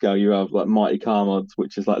like the scale, you have like Mighty Car Mods,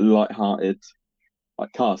 which is like light-hearted,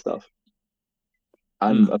 like car stuff.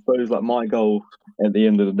 And I mm, suppose like my goal at the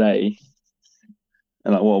end of the day,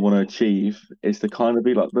 and like what I want to achieve, is to kind of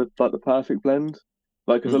be like the perfect blend.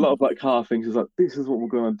 Like, because a lot mm. of like car things is like this is what we're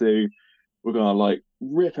gonna do. We're gonna like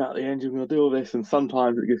rip out the engine. We're gonna do all this, and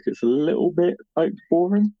sometimes it just gets a little bit like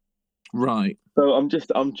boring. Right. So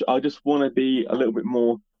I just want to be a little bit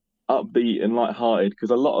more upbeat and light-hearted because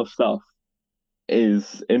a lot of stuff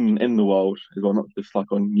is in the world as well, not just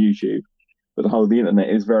like on YouTube, but the whole of the internet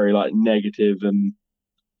is very like negative and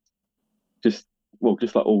just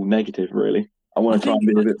just like all negative really. I I want to try and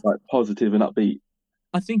think be a bit like positive and upbeat.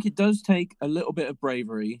 I think it does take a little bit of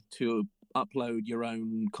bravery to upload your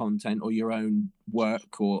own content or your own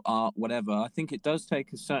work or art, whatever. I think it does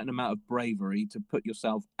take a certain amount of bravery to put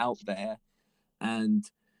yourself out there, and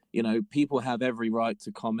people have every right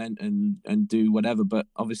to comment and do whatever. But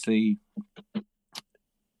obviously,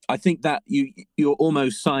 I think that you're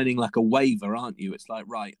almost signing like a waiver, aren't you? It's like,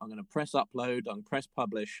 right, I'm going to press upload, I'm going to press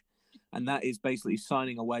publish, and that is basically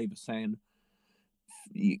signing a waiver saying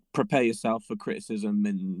you prepare yourself for criticism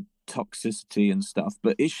and toxicity and stuff.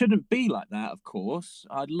 But it shouldn't be like that, of course.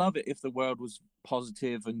 I'd love it if the world was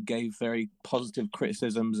positive and gave very positive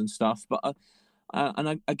criticisms and stuff. But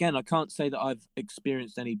again, I can't say that I've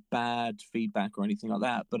experienced any bad feedback or anything like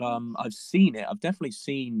that. But I've seen it. I've definitely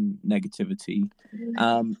seen negativity,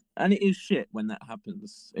 and it is shit when that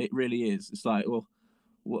happens. It really is. It's like, well,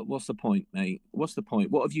 what's the point, mate? What's the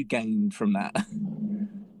point? What have you gained from that?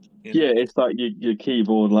 you Yeah, know? it's like your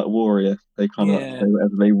keyboard like warrior. They kind of like Yeah, say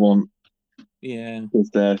whatever they want yeah.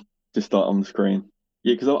 because they're just like on the screen.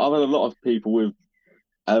 Yeah, because I've had a lot of people with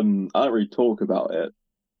I don't really talk about it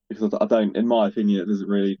because I don't, in my opinion, it doesn't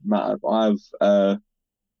really matter. But I'm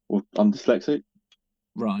dyslexic,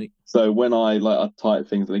 Right. so when I type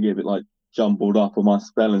things and I get a bit like jumbled up or my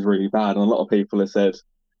spelling's really bad, and a lot of people have said,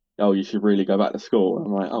 "Oh, you should really go back to school." And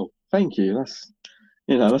I'm like, "Oh, thank you. That's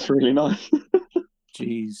really nice."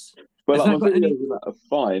 Jeez. But Has like my that got any? videos and that are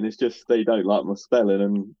fine. It's just they don't like my spelling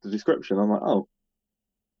and the description. I'm like, oh,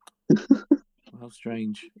 How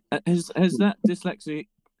strange. Has that dyslexia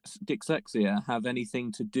have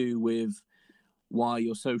anything to do with why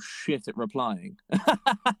you're so shit at replying?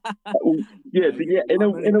 well, yeah, You yeah. get In one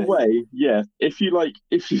a minute in a message. way, yeah. If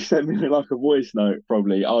you send me like a voice note,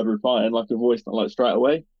 probably I'd reply in like a voice note like straight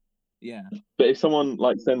away. Yeah. But if someone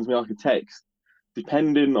like sends me like a text,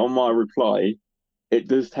 depending on my reply, it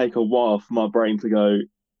does take a while for my brain to go,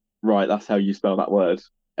 right, that's how you spell that word.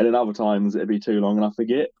 And then other times it'd be too long and I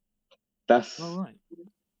forget. All That's right.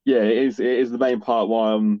 Yeah, it is the main part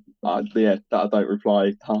why that I don't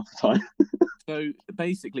reply half the time. So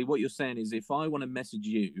basically, what you're saying is, if I want to message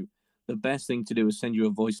you, the best thing to do is send you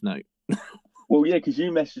a voice note. Well, yeah, because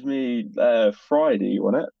you messaged me Friday,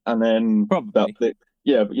 wasn't it? And then Probably.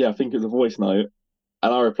 yeah, I think it was a voice note,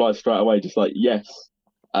 and I replied straight away, just like yes.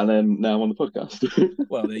 And then now I'm on the podcast.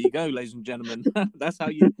 Well, there you go, ladies and gentlemen. That's how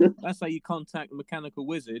you contact the mechanical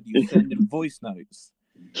wizard. You send him voice notes.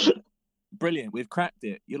 Brilliant. We've cracked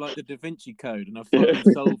it. You're like the Da Vinci Code, and I've Yeah,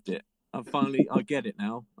 finally solved it. I get it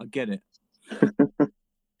now. I get it.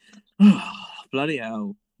 Bloody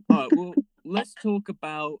hell. All right. Well, let's talk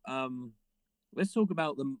about the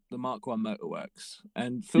Mark One Motorworks.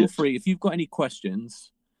 And feel yes. free if you've got any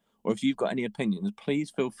questions or if you've got any opinions, please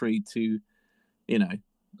feel free to, you know,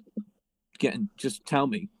 just tell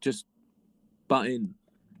me. Just butt in.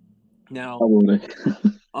 I Now, will do.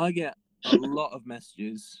 I get a lot of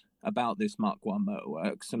messages about this Mark One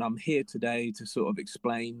Motorworks, and I'm here today to sort of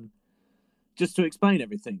explain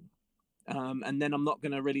everything. And then I'm not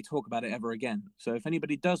going to really talk about it ever again. So if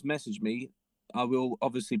anybody does message me, I will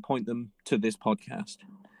obviously point them to this podcast.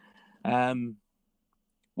 Um,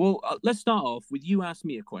 let's start off with you ask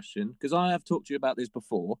me a question because I have talked to you about this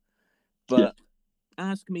before, Yeah. but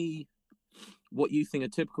ask me what you think a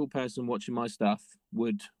typical person watching my stuff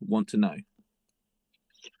would want to know.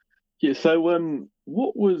 Yeah. So,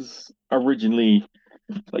 what was originally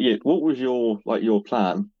what was your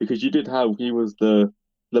plan? Because you did have he was the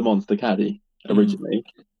monster caddy Mm. originally,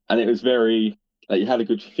 and it was very like you had a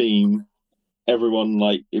good theme. Everyone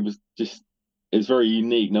like it was very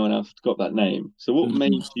unique. No one else got that name. So, what Mm.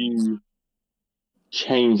 made you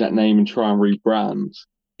change that name and try and rebrand?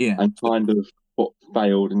 Yeah. And kind of what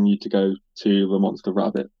failed and you to go to the Monster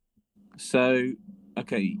Rabbit. So,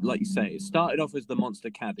 okay, like you say, it started off as the Monster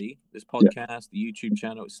Caddy, this Yeah. podcast, the YouTube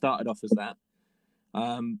channel. It started off as that,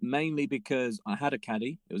 mainly because I had a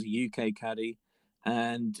caddy. It was a UK caddy,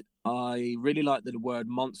 and I really liked the word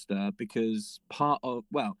monster because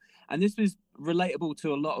and this was relatable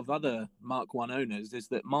to a lot of other Mark One owners, is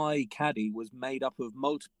that my caddy was made up of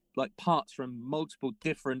parts from multiple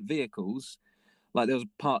different vehicles. Like there was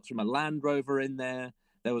parts from a Land Rover in there.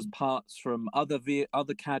 There was parts from other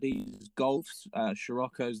caddies, Golfs,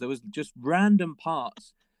 Scirocco's. There was just random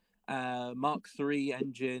parts. Mark III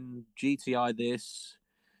engine, GTI this,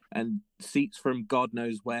 and seats from God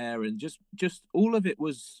knows where, and just all of it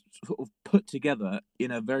was sort of put together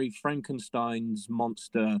in a very Frankenstein's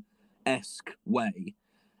monster-esque way.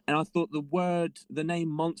 And I thought the name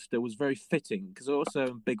Monster was very fitting because I also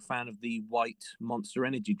am a big fan of the white Monster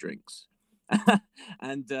energy drinks.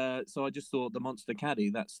 And so I just thought the Monster Caddy,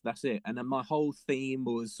 that's it. And then my whole theme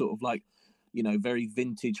was sort of like, very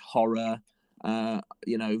vintage horror,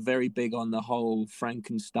 very big on the whole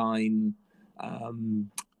Frankenstein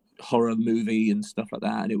horror movie and stuff like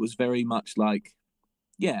that. And it was very much like,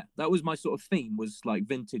 yeah, that was my sort of theme, was like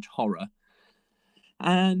vintage horror.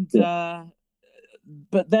 And Yeah.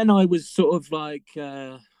 but then I was sort of like,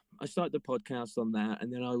 I started the podcast on that,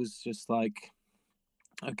 and then I was just like,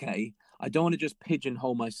 okay, I don't want to just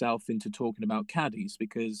pigeonhole myself into talking about caddies,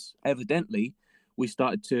 because evidently we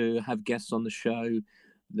started to have guests on the show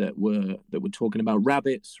that were talking about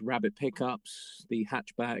rabbit pickups, the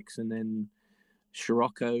hatchbacks, and then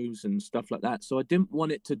Scirocco's and stuff like that. So I didn't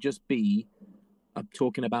want it to just be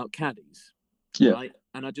talking about caddies, Yeah. right?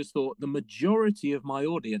 And I just thought the majority of my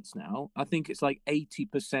audience now, I think it's like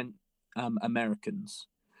 80% Americans.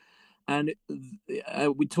 And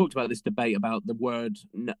we talked about this debate about the word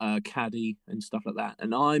caddy and stuff like that.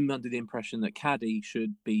 And I'm under the impression that caddy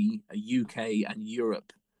should be a UK and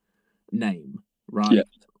Europe name, right? Yeah.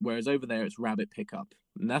 Whereas over there it's rabbit pickup.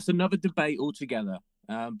 And that's another debate altogether.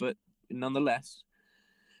 But nonetheless,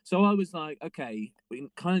 so I was like, okay, we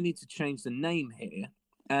kind of need to change the name here.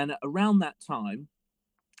 And around that time,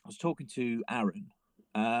 I was talking to Aaron.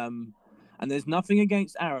 And there's nothing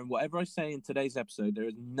against Aaron. Whatever I say in today's episode, there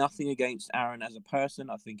is nothing against Aaron as a person.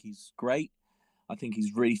 I think he's great. I think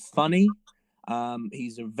he's really funny.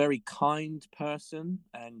 He's a very kind person,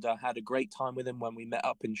 and I had a great time with him when we met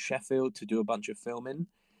up in Sheffield to do a bunch of filming.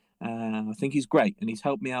 I think he's great, and he's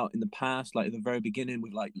helped me out in the past, like at the very beginning,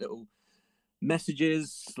 with like little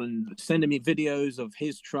messages and sending me videos of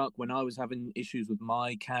his truck when I was having issues with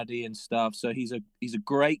my caddy and stuff. So he's a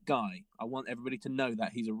great guy. I want everybody to know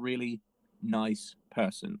that he's a really nice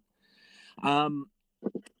person.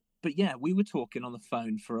 But yeah, we were talking on the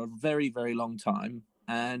phone for a very, very long time,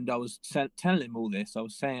 and I was telling him all this. I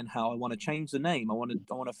was saying how I want to change the name. I want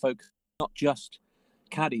to focus not just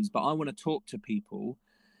caddies, but I want to talk to people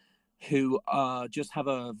who just have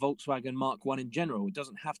a Volkswagen Mark One in general. It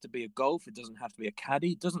doesn't have to be a Golf. It doesn't have to be a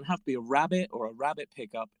caddy. It doesn't have to be a Rabbit or a Rabbit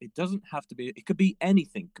pickup. It doesn't have to be. It could be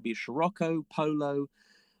anything. It could be a Scirocco, Polo,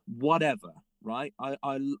 whatever. Right?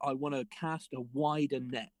 I want to cast a wider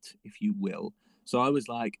net, if you will. So I was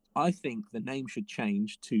like, I think the name should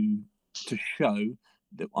change to show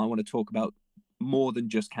that I want to talk about more than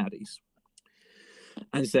just caddies.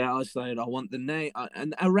 And so I said, I want the name.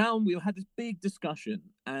 And around, we had this big discussion,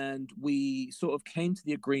 and we sort of came to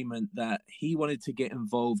the agreement that he wanted to get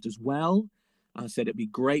involved as well. I said it'd be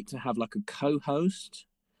great to have like a co-host.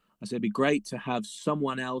 I said it'd be great to have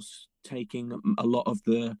someone else taking a lot of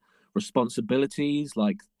the responsibilities,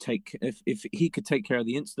 like if he could take care of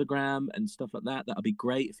the Instagram and stuff like that, that'd be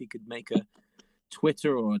great. If he could make a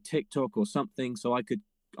Twitter or a TikTok or something, so I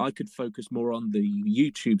could focus more on the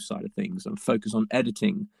YouTube side of things and focus on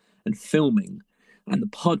editing and filming and the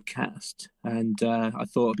podcast. And I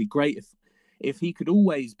thought it'd be great if he could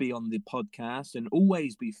always be on the podcast and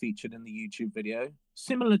always be featured in the YouTube video,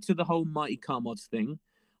 similar to the whole Mighty Car Mods thing.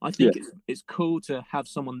 I think it's cool to have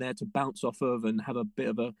someone there to bounce off of and have a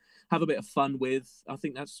bit of fun with. I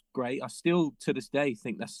think that's great. I still to this day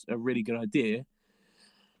think that's a really good idea.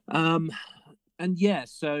 yeah,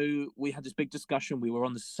 so we had this big discussion. We were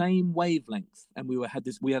on the same wavelength, and we had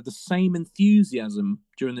the same enthusiasm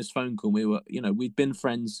during this phone call. We were, we'd been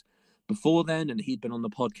friends before then, and he'd been on the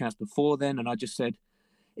podcast before then. And I just said,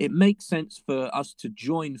 it makes sense for us to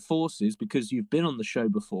join forces because you've been on the show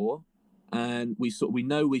before, and we sort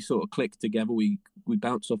of click together. We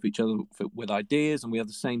bounce off each other with ideas, and we have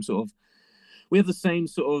the same sort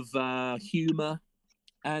of humor,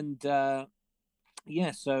 and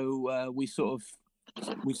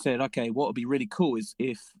we said, okay, what would be really cool is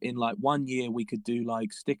if in like 1 year we could do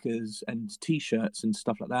like stickers and t-shirts and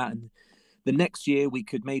stuff like that, and the next year we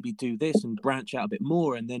could maybe do this and branch out a bit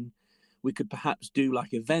more, and then we could perhaps do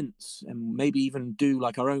like events and maybe even do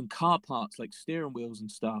like our own car parts, like steering wheels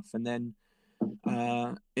and stuff, and then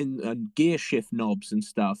in gear shift knobs and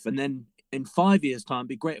stuff. And then in 5 years' time, it'd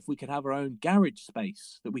be great if we could have our own garage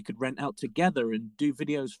space that we could rent out together and do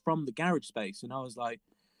videos from the garage space. And I was like,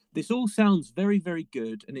 this all sounds very, very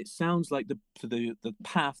good, and it sounds like the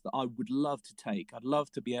path that I would love to take. I'd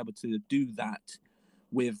love to be able to do that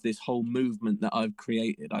with this whole movement that I've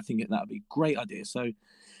created. I think that would be a great idea. So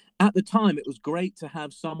at the time, it was great to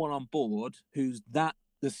have someone on board who's the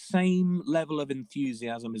same level of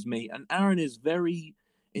enthusiasm as me. And Aaron is very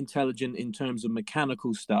intelligent in terms of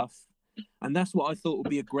mechanical stuff. And that's what I thought would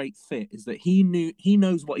be a great fit, is that he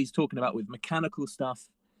knows what he's talking about with mechanical stuff.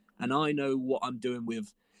 And I know what I'm doing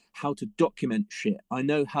with how to document shit. I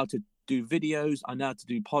know how to do videos. I know how to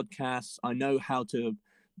do podcasts. I know how to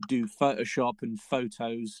do Photoshop and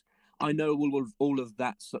photos. I know all of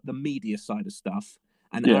that, the media side of stuff.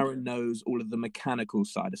 And Aaron knows all of the mechanical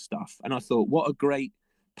side of stuff. And I thought, what a great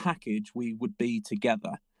package we would be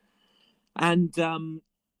together. And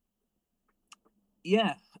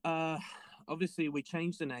obviously we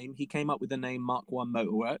changed the name. He came up with the name Mark One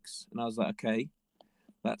Motorworks, and I was like, okay,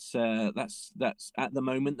 that's at the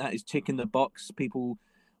moment that is ticking the box. People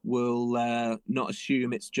will not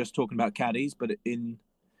assume it's just talking about caddies, but a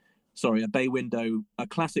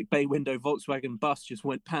classic bay window Volkswagen bus just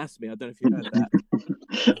went past me. I don't know if you heard that.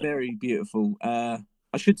 Very beautiful.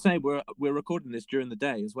 I should say we're recording this during the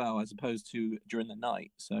day as well, as opposed to during the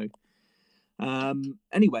night. So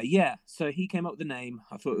anyway, yeah. So he came up with the name.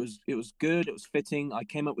 I thought it was good. It was fitting. I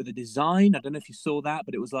came up with a design. I don't know if you saw that,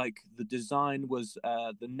 but it was like the design was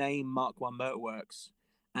the name Mark One Motorworks,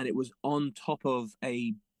 and it was on top of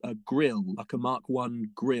a grill, like a Mark One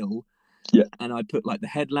grill. Yeah. And I put like the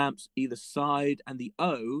headlamps either side, and the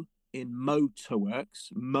O in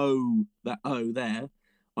Motorworks, that O there,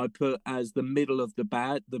 I put as the middle of the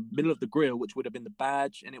middle of the grill, which would have been the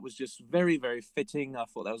badge, and it was just very, very fitting. I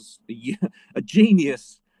thought that was a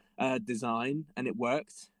genius design, and it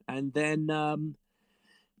worked. And then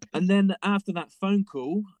after that phone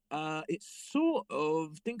call, it sort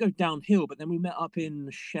of didn't go downhill. But then we met up in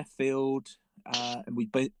Sheffield, and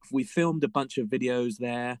we filmed a bunch of videos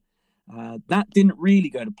there. That didn't really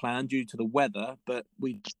go to plan due to the weather, but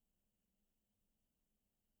we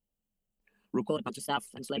recorded a bunch of stuff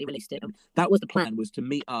and slowly released it. And that was the plan, was to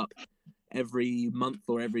meet up every month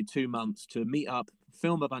or every 2 months, to meet up,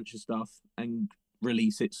 film a bunch of stuff and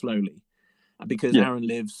release it slowly. Because Aaron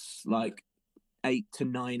lives like 8 to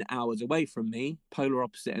 9 hours away from me, polar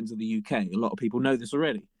opposite ends of the UK. A lot of people know this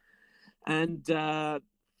already. And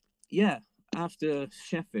after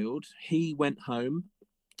Sheffield, he went home.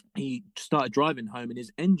 He started driving home and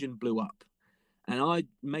his engine blew up. And I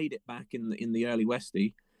made it back in the early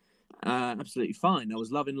Westie. Absolutely fine. I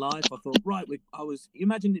was loving life. I thought, right,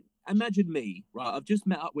 imagine me, right? I've just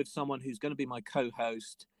met up with someone who's going to be my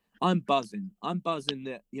co-host. I'm buzzing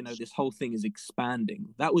that, this whole thing is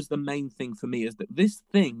expanding. That was the main thing for me, is that this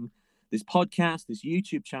podcast, this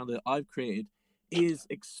YouTube channel that I've created is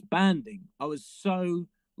expanding. I was so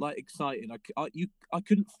excited. I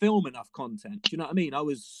couldn't film enough content. Do you know what I mean? I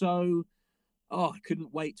was so, I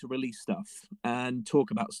couldn't wait to release stuff and talk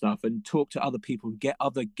about stuff and talk to other people, get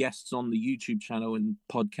other guests on the YouTube channel and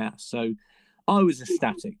podcast. So I was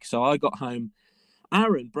ecstatic. So I got home.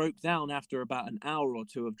 Aaron broke down after about an hour or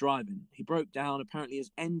two of driving. He broke down. Apparently his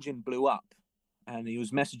engine blew up, and he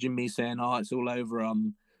was messaging me saying, "Oh, it's all over.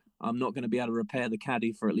 I'm not going to be able to repair the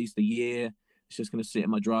caddy for at least a year. It's just going to sit in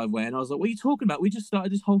my driveway." And I was like, "What are you talking about? We just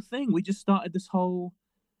started this whole thing. We just started this whole."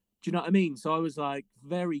 Do you know what I mean? So I was like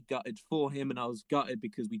very gutted for him, and I was gutted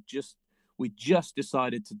because we just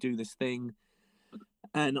decided to do this thing,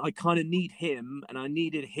 and I kind of need him, and I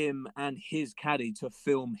needed him and his caddy to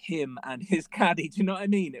film him and his caddy. Do you know what I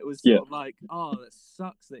mean? It was sort of like, oh, that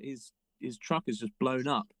sucks that his truck is just blown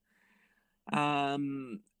up.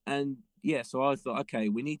 And yeah, so I thought, okay,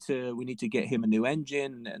 we need to get him a new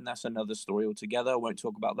engine, and that's another story altogether. I won't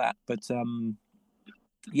talk about that, but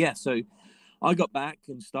yeah, so I got back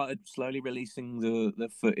and started slowly releasing the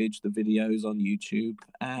footage, the videos on YouTube,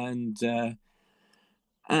 and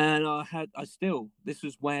this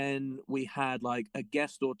was when we had like a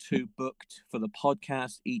guest or two booked for the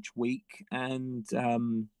podcast each week, and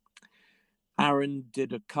Aaron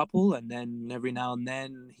did a couple, and then every now and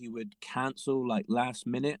then he would cancel like last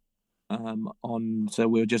minute. So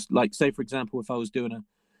we were just like, say for example, if I was doing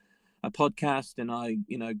a podcast and I,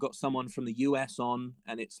 got someone from the US on,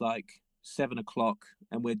 and it's like 7 o'clock,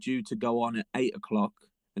 and we're due to go on at 8 o'clock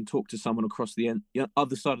and talk to someone across the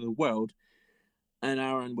other side of the world, and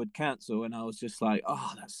Aaron would cancel, and I was just like,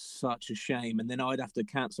 oh, that's such a shame. And then I'd have to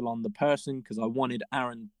cancel on the person because I wanted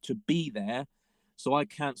Aaron to be there, so I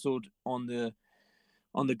cancelled on the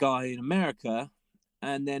guy in America,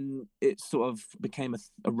 and then it sort of became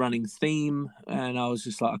a running theme, and I was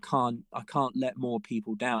just like, I can't let more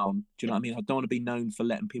people down. Do you know what I mean? I don't want to be known for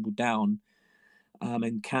letting people down,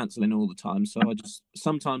 and canceling all the time. So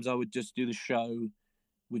sometimes I would just do the show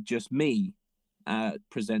with just me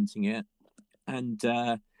presenting it, and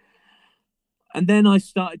then I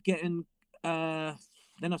started getting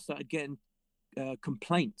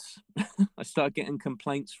complaints. I started getting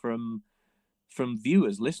complaints from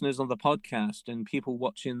viewers, listeners on the podcast, and people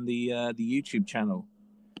watching the YouTube channel.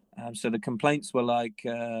 So the complaints were like,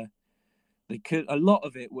 a lot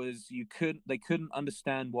of it was they couldn't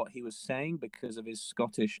understand what he was saying because of his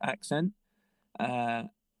Scottish accent.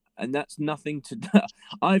 And that's nothing to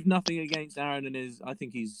I have nothing against Aaron and I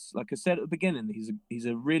think he's, like I said at the beginning, he's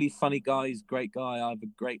a really funny guy. He's a great guy. I have a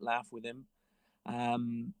great laugh with him.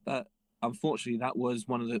 But unfortunately, that was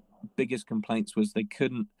one of the biggest complaints, was they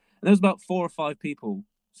couldn't. And there was about 4 or 5 people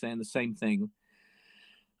saying the same thing.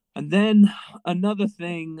 And then another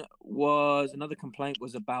complaint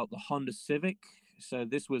was about the Honda Civic. So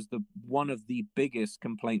this was one of the biggest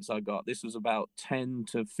complaints I got. This was about 10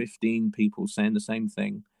 to 15 people saying the same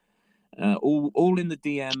thing, all in the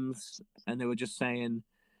DMs, and they were just saying,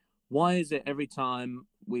 why is it every time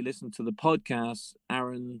we listen to the podcast,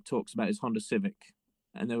 Aaron talks about his Honda Civic?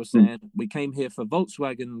 And they were saying, we came here for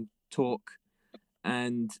Volkswagen talk,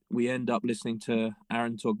 and we end up listening to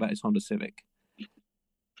Aaron talk about his Honda Civic.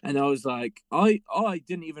 And I was like, I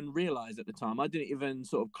didn't even realize at the time. I didn't even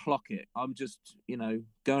sort of clock it. I'm just,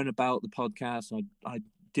 going about the podcast. I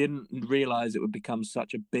didn't realize it would become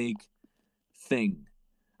such a big thing.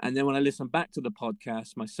 And then when I listen back to the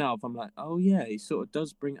podcast myself, I'm like, oh yeah, he sort of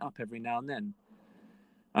does bring it up every now and then.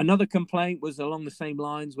 Another complaint was along the same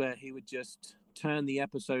lines, where he would just turn the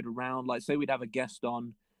episode around. Like, say we'd have a guest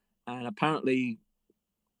on, and apparently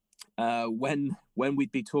when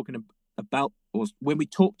we'd be talking about, or when we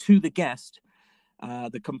talk to the guest,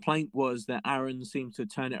 the complaint was that Aaron seemed to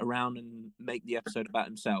turn it around and make the episode about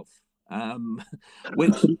himself,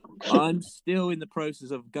 which I'm still in the process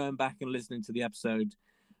of going back and listening to the episode.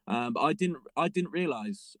 But I didn't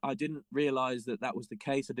realize that was the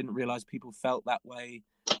case. I didn't realize people felt that way.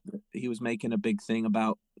 He was making a big thing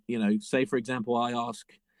about, say for example, I ask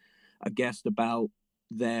a guest about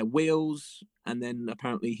their wheels, and then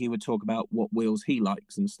apparently he would talk about what wheels he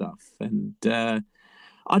likes and stuff. And I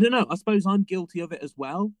don't know, I suppose I'm guilty of it as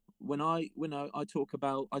well. When I talk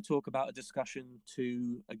about a discussion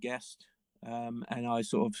to a guest, and I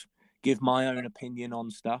sort of give my own opinion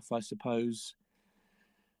on stuff, I suppose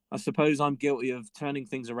I'm guilty of turning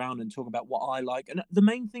things around and talking about what I like. And the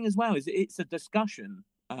main thing as well is it's a discussion,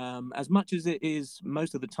 as much as it is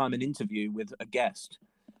most of the time an interview with a guest.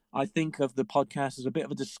 I think of the podcast as a bit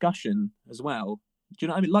of a discussion as well. Do you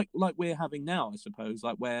know what I mean? Like we're having now, I suppose.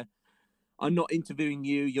 Like, where I'm not interviewing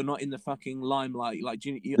you, you're not in the fucking limelight. Like,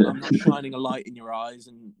 I'm not shining a light in your eyes,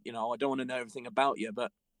 and I don't want to know everything about you.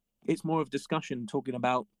 But it's more of discussion, talking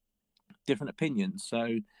about different opinions.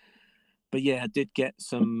 So, but yeah, I did get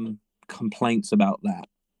some complaints about that.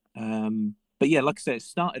 But yeah, like I said, it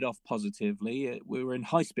started off positively. We were in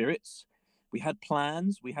high spirits. We had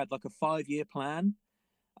plans. We had like a 5-year plan.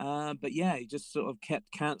 But yeah, he just sort of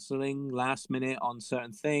kept cancelling last minute on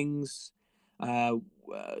certain things. Like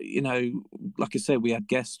I said, we had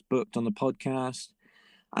guests booked on the podcast,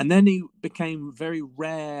 and then he became very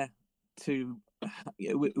rare to.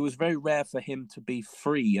 It was very rare for him to be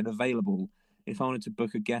free and available. If I wanted to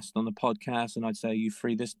book a guest on the podcast, and I'd say, "You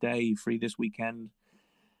free this day? You free this weekend?"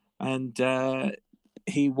 And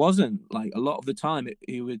he wasn't. Like, a lot of the time,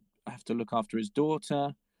 he would have to look after his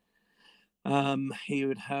daughter. He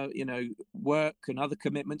would have, work and other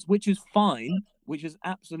commitments, which is fine, which is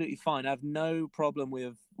absolutely fine. I have no problem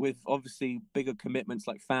with obviously bigger commitments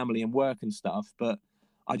like family and work and stuff, but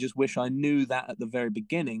I just wish I knew that at the very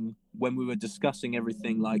beginning when we were discussing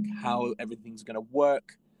everything, like how everything's going to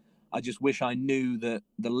work. I just wish I knew that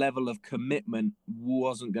the level of commitment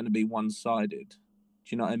wasn't going to be one-sided. Do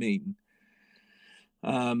you know what I mean?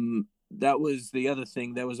 That was the other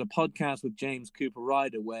thing. There was a podcast with James Cooper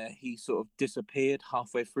Ryder where he sort of disappeared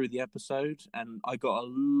halfway through the episode, and I got a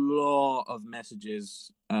lot of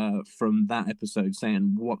messages from that episode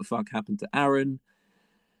saying, what the fuck happened to Aaron?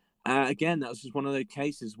 Again, that was just one of those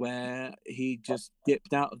cases where he just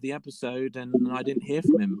dipped out of the episode and I didn't hear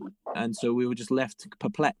from him. And so we were just left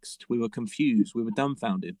perplexed. We were confused. We were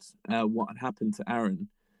dumbfounded what had happened to Aaron.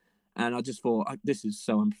 And I just thought, this is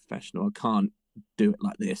so unprofessional. I can't do it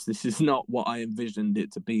like this. This is not what I envisioned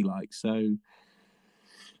it to be like. So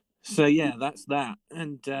yeah, that's that.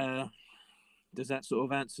 And does that sort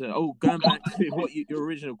of answer? Oh, going back to your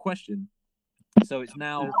original question. So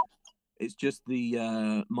it's just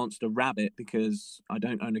the Monster Rabbit, because I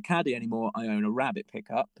don't own a caddy anymore. I own a rabbit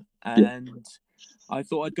pickup. And I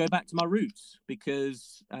thought I'd go back to my roots,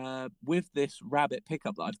 because with this rabbit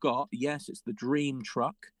pickup that I've got, yes, it's the dream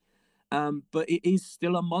truck. But it is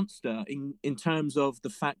still a monster in terms of the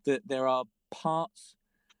fact that there are parts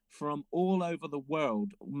from all over the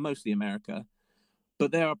world, mostly America,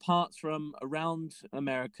 but there are parts from around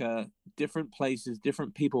America, different places,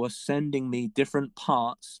 different people are sending me different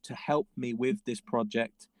parts to help me with this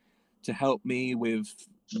project, to help me with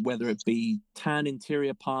whether it be tan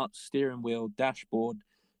interior parts, steering wheel, dashboard,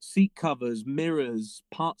 seat covers, mirrors,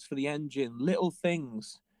 parts for the engine, little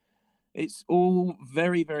things. It's all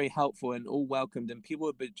very, very helpful and all welcomed. And people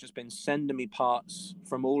have just been sending me parts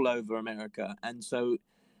from all over America. And so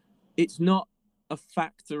it's not a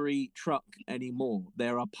factory truck anymore.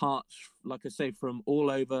 There are parts, like I say, from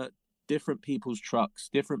all over, different people's trucks,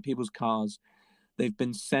 different people's cars. They've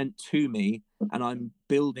been sent to me, and I'm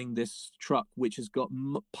building this truck, which has got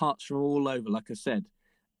parts from all over, like I said.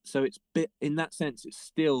 So in that sense, it's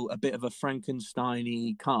still a bit of a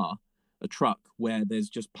Frankenstein-y car, a truck where there's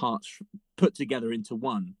just parts put together into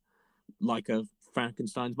one, like a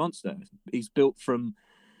Frankenstein's monster. He's built from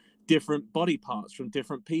different body parts from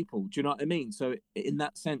different people. Do you know what I mean? So in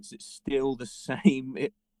that sense, it's still the same.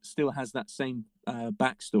 It still has that same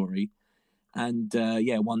backstory. And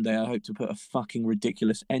one day I hope to put a fucking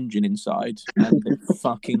ridiculous engine inside and it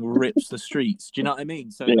fucking rips the streets. Do you know what I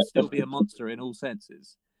mean? So it'll still be a monster in all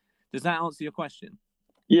senses. Does that answer your question?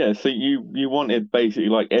 Yeah, so you wanted basically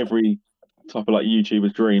like every type of like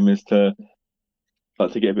YouTuber's dream is to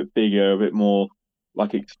get a bit bigger, a bit more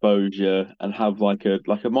like exposure, and have like a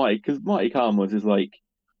Mighty, because Mighty Car Mods is like,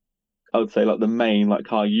 I would say like the main like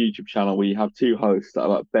car YouTube channel where you have two hosts that are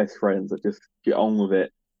like best friends that just get on with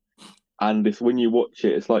it, and it's when you watch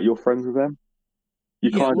it, it's like you're friends with them.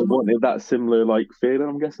 You kind of wanted that similar like feeling,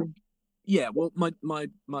 I'm guessing. Yeah, well,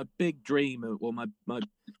 my big dream, or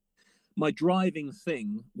my driving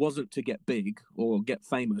thing wasn't to get big or get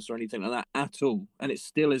famous or anything like that at all. And it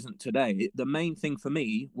still isn't today. The main thing for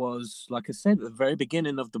me was, like I said at the very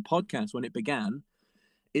beginning of the podcast when it began,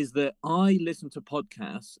 is that I listened to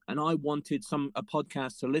podcasts and I wanted a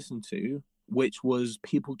podcast to listen to, which was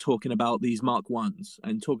people talking about these Mark Ones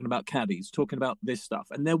and talking about caddies, talking about this stuff.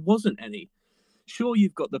 And there wasn't any. Sure,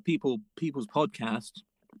 you've got the people's podcast,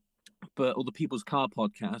 or the people's car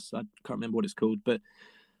podcast. I can't remember what it's called, but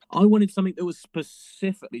I wanted something that was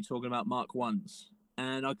specifically talking about Mark Ones,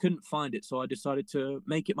 and I couldn't find it, so I decided to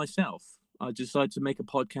make it myself. I decided to make a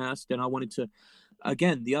podcast, and I wanted to,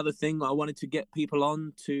 again, the other thing, I wanted to get people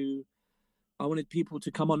I wanted people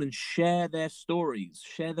to come on and share their stories,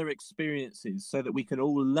 share their experiences, so that we can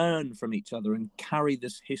all learn from each other and carry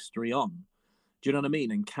this history on. Do you know what I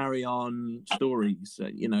mean? And carry on stories,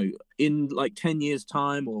 in like 10 years'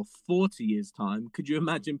 time or 40 years' time. Could you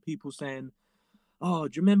imagine people saying, oh,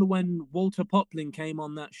 do you remember when Walter Poplin came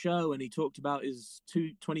on that show and he talked about his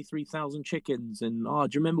 23,000 chickens? And, oh,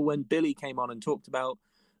 do you remember when Billy came on and talked about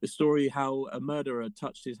the story how a murderer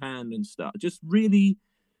touched his hand and stuff? Just really,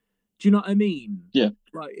 do you know what I mean? Yeah.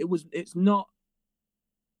 Like, it's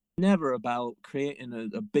never about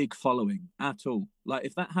creating a big following at all. Like,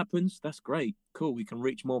 if that happens, that's great. Cool. We can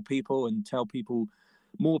reach more people and tell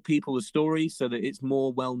more people the story so that it's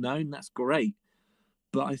more well known. That's great.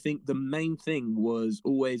 But I think the main thing was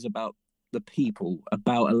always about the people,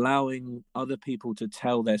 about allowing other people to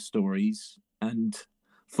tell their stories and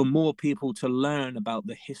for more people to learn about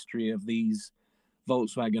the history of these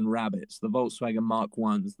Volkswagen Rabbits, the Volkswagen Mark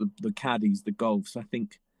Ones, the Caddies, the Golfs. I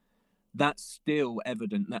think that's still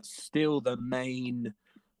evident. That's still the main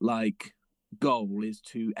goal, is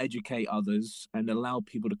to educate others and allow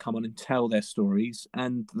people to come on and tell their stories.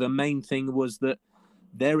 And the main thing was that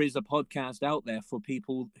there is a podcast out there for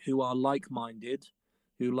people who are like-minded,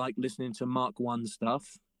 who like listening to Mark 1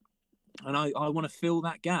 stuff, and I want to fill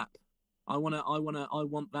that gap. I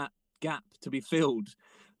want that gap to be filled.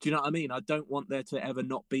 Do you know what I mean? I don't want there to ever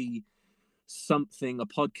not be something, a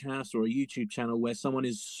podcast or a YouTube channel where someone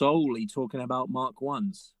is solely talking about Mark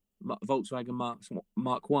Ones, Volkswagen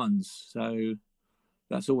Mark Ones. So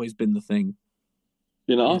that's always been the thing.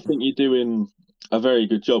 I think you're doing a very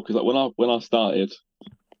good job, because like when I started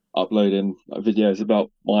uploading videos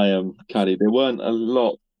about my caddy, there weren't a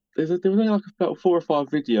lot. There was only like about 4 or 5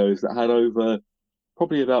 videos that had over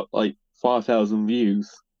probably about like 5,000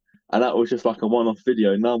 views, and that was just like a one-off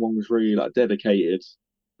video. No one was really like dedicated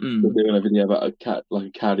to doing a video about a cat, like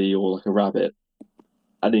a caddy or like a rabbit.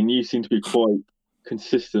 And then you seem to be quite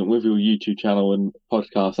consistent with your YouTube channel and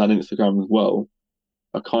podcast and Instagram as well.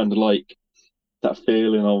 I kind of like that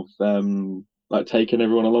feeling of like taking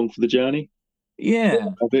everyone along for the journey. Yeah,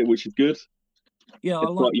 Of it, which is good. yeah, I It's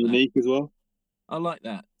like quite that. unique as well. I like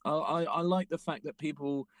that. I like the fact that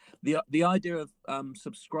people, the idea of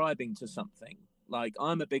subscribing to something. Like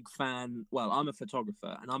I'm a big fan. Well, I'm a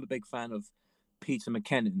photographer, and I'm a big fan of Peter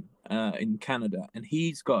McKinnon in Canada, and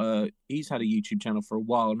he's had a YouTube channel for a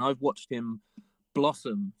while, and I've watched him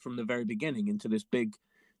blossom from the very beginning into this big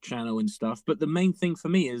channel and stuff. But the main thing for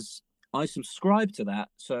me is I subscribe to that,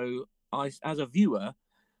 so as a viewer,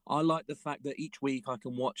 I like the fact that each week I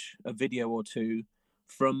can watch a video or two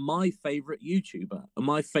from my favorite YouTuber,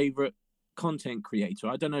 my favorite content creator.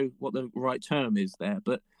 I don't know what the right term is there,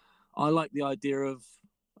 but I like the idea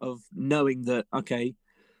of knowing that, okay,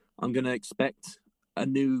 I'm going to expect a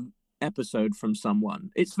new episode from someone.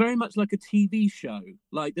 It's very much like a TV show.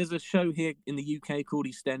 Like there's a show here in the UK called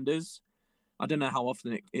EastEnders. I don't know how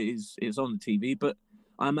often it's on the TV, but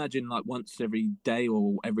I imagine like once every day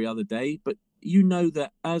or every other day. But you know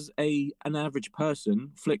that as an average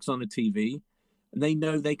person flicks on a TV, they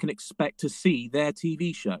know they can expect to see their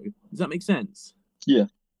TV show. Does that make sense? Yeah,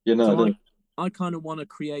 no, so I kind of want to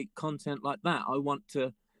create content like that. I want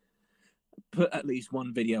to put at least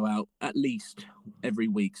one video out at least every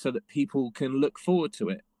week so that people can look forward to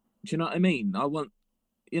it. Do you know what I mean? I want,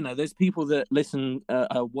 there's people that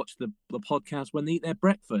watch the podcast when they eat their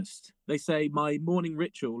breakfast. They say my morning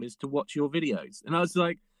ritual is to watch your videos, and I was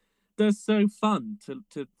like, that's so fun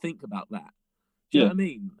to think about that. Do you know what I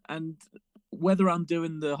mean? And whether I'm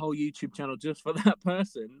doing the whole YouTube channel just for that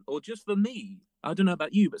person or just for me, I don't know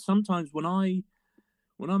about you, but sometimes when I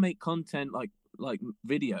make content like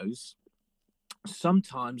videos,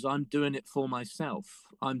 sometimes I'm doing it for myself.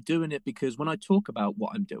 I'm doing it because when I talk about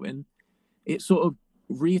what I'm doing, it sort of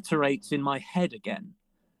reiterates in my head again.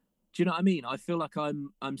 Do you know what I mean? I feel like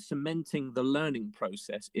I'm cementing the learning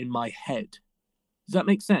process in my head. Does that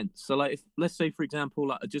make sense? So like, let's say for example,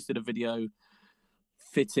 like I just did a video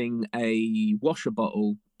fitting a washer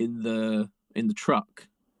bottle in the truck,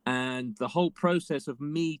 and the whole process of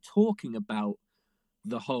me talking about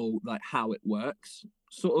the whole like how it works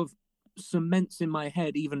sort of cements in my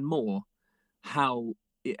head even more how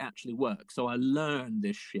it actually works. So I learn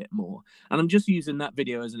this shit more, and I'm just using that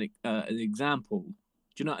video as an example. Do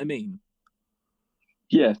you know what I mean?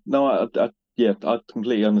 Yeah, no, I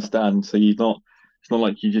completely understand. So it's not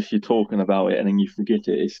like you're talking about it and then you forget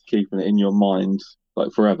it. It's keeping it in your mind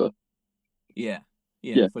like forever. Yeah,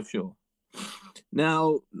 Yeah. for sure.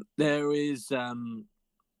 Now there's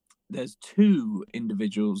 2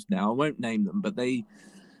 individuals now. I won't name them, but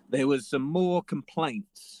there was some more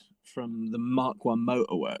complaints from the Mark One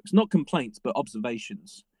Motorworks. Not complaints, but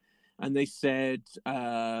observations. And they said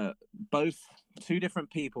both 2 different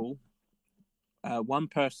people. One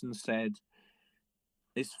person said,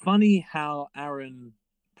 it's funny how Aaron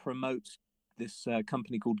promotes this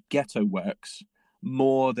company called Ghetto Works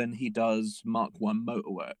more than he does Mark One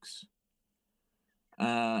Motorworks.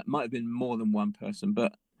 Might have been more than one person,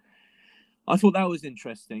 but I thought that was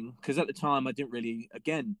interesting because at the time I didn't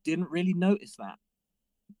really notice that.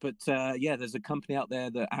 But there's a company out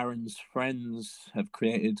there that Aaron's friends have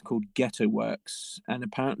created called Ghetto Works, and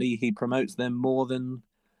apparently he promotes them more than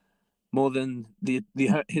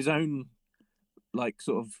his own, like,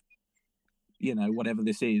 sort of, whatever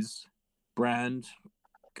this is, brand.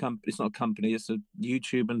 It's not a company, it's a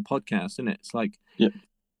YouTube and podcast, isn't it? It's like, yeah.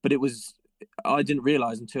 But I didn't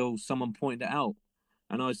realize until someone pointed it out,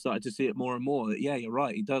 and I started to see it more and more that, yeah, you're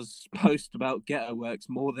right, he does post about Ghetto Works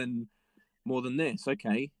more than this.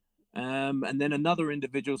 Okay. And then another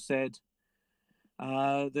individual said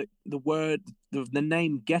that the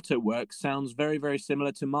name Ghetto Works sounds very, very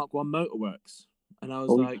similar to Mark One Motorworks. And I was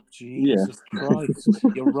like, Jesus Christ,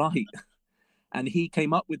 you're right. And he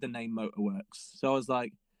came up with the name Motorworks. So I was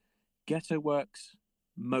like, Ghetto Works,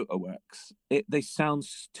 Motorworks. They sound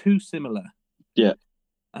too similar. Yeah.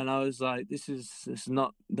 and I was like, this is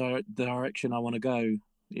not the direction I want to go,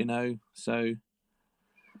 you know. So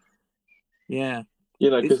yeah,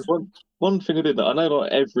 Because it's one thing I did, I know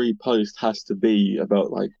not every post has to be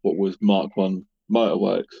about like what was Mark One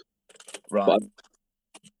Motorworks, right. but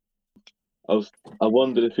I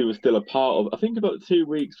wondered if he was still a part of. I think about 2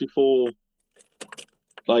 weeks before,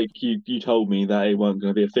 like you told me that it weren't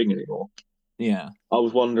going to be a thing anymore. Yeah. I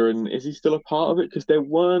was wondering, is he still a part of it? Because there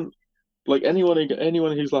weren't like anyone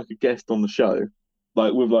who's like a guest on the show,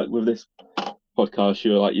 like with this podcast,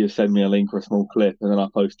 you send me a link or a small clip, and then I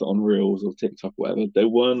post it on Reels or TikTok, or whatever. There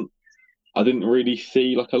weren't. I didn't really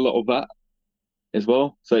see like a lot of that as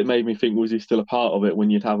well. So it made me think, was he still a part of it when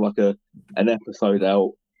you'd have like an episode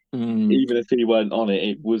out, Mm, even if he weren't on it,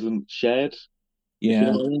 it wasn't shared. If you know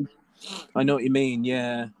yeah. what I mean? I know what you mean.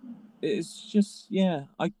 Yeah. It's just, yeah.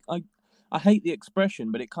 I hate the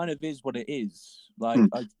expression, but it kind of is what it is. Like Hmm.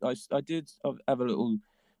 I did have a little.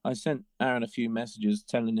 I sent Aaron a few messages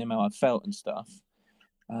telling him how I felt and stuff.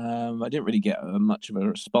 I didn't really get much of a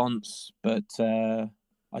response, but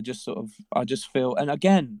I just feel, and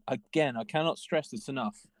again, I cannot stress this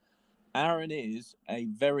enough. Aaron is a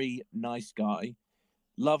very nice guy,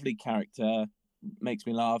 lovely character, makes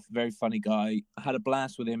me laugh, very funny guy. I had a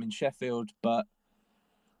blast with him in Sheffield, but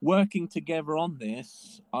working together on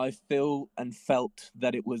this, I feel and felt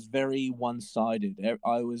that it was very one sided.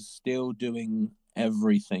 I was still doing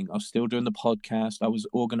everything. I was still doing the podcast. I was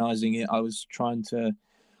organizing it. I was trying to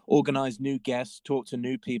organize new guests, talk to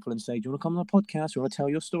new people, and say, "Do you want to come on the podcast? You want to tell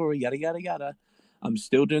your story?" Yada yada yada. I'm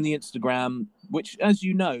still doing the Instagram, which, as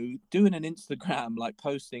you know, doing an Instagram, like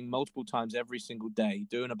posting multiple times every single day,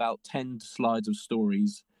 doing about 10 slides of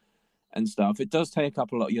stories and stuff, it does take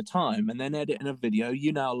up a lot of your time. And then editing a video,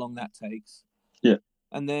 you know how long that takes. Yeah.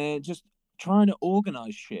 And then just trying to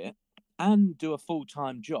organize shit and do a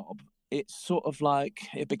full-time job, it's sort of like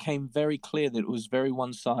it became very clear that it was very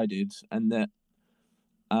one-sided, and that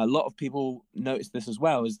a lot of people noticed this as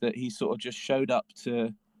well, is that he sort of just showed up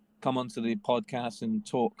to come onto the podcast and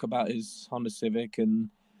talk about his Honda Civic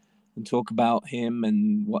and talk about him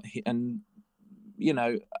and what he, and you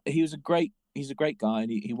know, he's a great guy,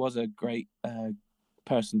 and he was a great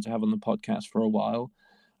person to have on the podcast for a while.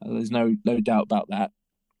 There's no doubt about that.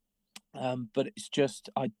 But it's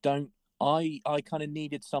just I kind of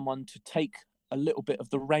needed someone to take a little bit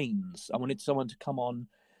of the reins. I wanted someone to come on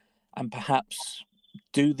and perhaps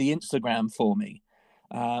do the Instagram for me,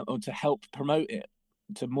 or to help promote it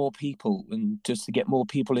to more people, and just to get more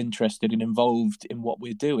people interested and involved in what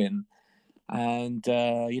we're doing. And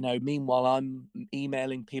meanwhile, I'm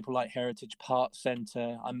emailing people like Heritage Parts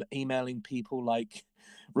Center. I'm emailing people like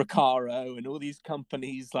Recaro and all these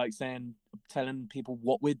companies, like telling people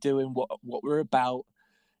what we're doing, what we're about.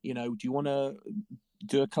 Do you want to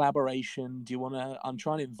do a collaboration? Do you want to? I'm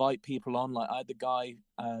trying to invite people on. Like I had the guy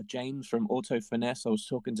James from Auto Finesse. I was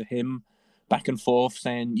talking to him back and forth,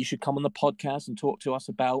 saying you should come on the podcast and talk to us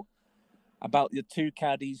about the two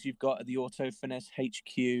caddies you've got at the Auto Finesse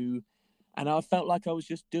HQ. And I felt like I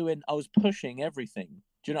was pushing everything.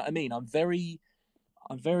 Do you know what I mean? I'm very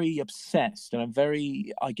obsessed, and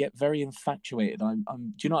I get very infatuated. Do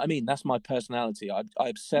you know what I mean? That's my personality. I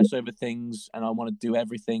obsess over things, and I want to do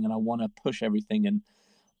everything, and I want to push everything, and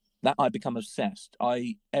that I become obsessed.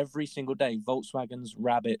 Every single day, Volkswagens,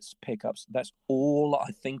 rabbits, pickups. That's all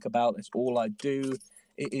I think about. That's all I do.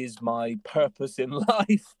 It is my purpose in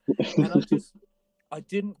life, and I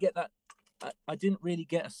didn't get that. I didn't really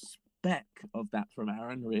get a speck of that from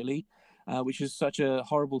Aaron, really, which is such a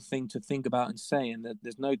horrible thing to think about and say. And that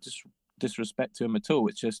there's no disrespect to him at all.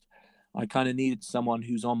 It's just I kind of needed someone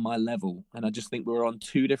who's on my level, and I just think we're on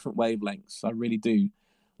two different wavelengths. I really do.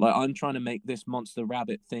 Like I'm trying to make this Monster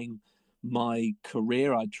Rabbit thing my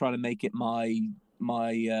career. I try to make it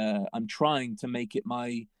I'm trying to make it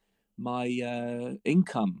my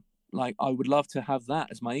income. Like I would love to have that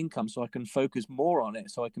as my income, so I can focus more on it,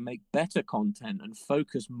 so I can make better content and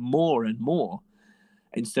focus more and more,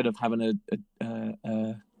 instead of having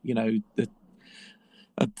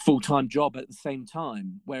a full-time job at the same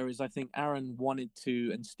time. Whereas I think Aaron wanted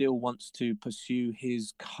to and still wants to pursue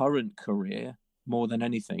his current career more than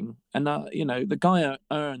anything. And the guy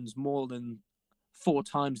earns more than 4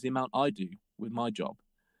 times the amount I do with my job.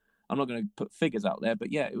 I'm not going to put figures out there, but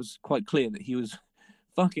yeah, it was quite clear that he was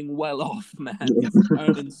fucking well off, man. He's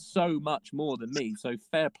earning so much more than me. So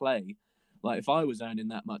fair play. Like if I was earning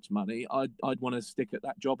that much money, I'd want to stick at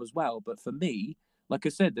that job as well. But for me, like I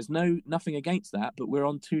said, there's nothing against that, but we're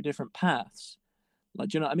on two different paths. Like,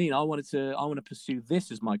 do you know what I mean? I want to pursue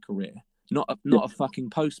this as my career, not a fucking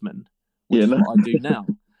postman, which Yeah, is no, what I do now.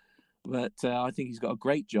 But I think he's got a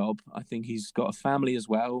great job. I think he's got a family as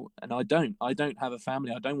well, and I don't. I don't have a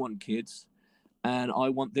family. I don't want kids, and I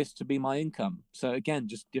want this to be my income. So again,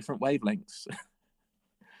 just different wavelengths.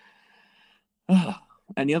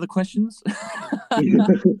 Any other questions?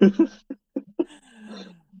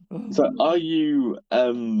 So are you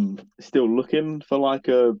still looking for like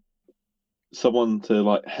someone to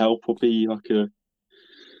like help or be like a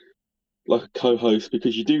co-host?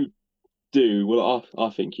 Because you do well, I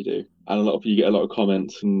think you do, and a lot of you get a lot of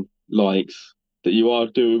comments and likes that you are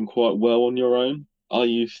doing quite well on your own. Are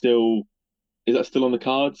you still? Is that still on the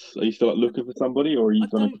cards? Are you still like looking for somebody, or are you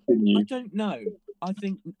going to I continue? don't know. I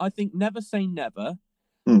think never say never.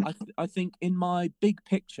 Hmm. I think in my big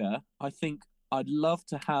picture, I think I'd love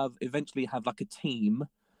to eventually have like a team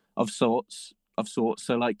of sorts.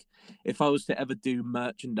 So like if I was to ever do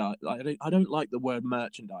merchandise, I don't like the word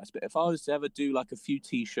merchandise, but if I was to ever do like a few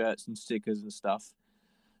t-shirts and stickers and stuff,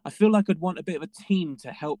 I feel like I'd want a bit of a team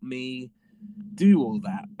to help me do all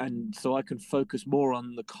that, and so I can focus more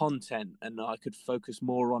on the content and I could focus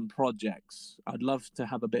more on projects. I'd love to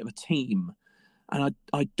have a bit of a team, and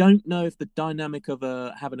I don't know if the dynamic of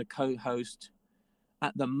having a co-host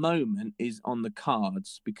at the moment is on the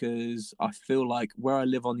cards, because I feel like where I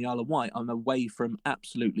live on the Isle of Wight, I'm away from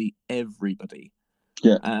absolutely everybody.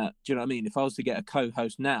 Yeah, Do you know what I mean? If I was to get a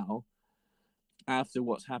co-host now, after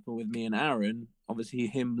what's happened with me and Aaron, obviously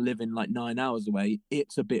him living like 9 hours away,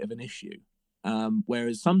 it's a bit of an issue.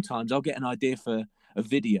 Whereas sometimes I'll get an idea for a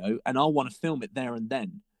video and I'll want to film it there and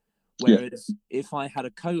then. yeah, Whereas if I had a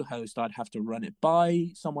co-host, I'd have to run it by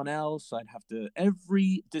someone else.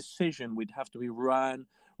 Every decision would have to be ran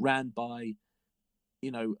by,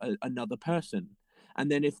 another person. And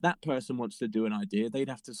then if that person wants to do an idea, they'd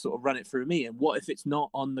have to sort of run it through me. And what if it's not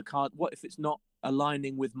on the card? What if it's not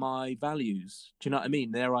aligning with my values? Do you know what I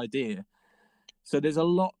mean? Their idea. So there's a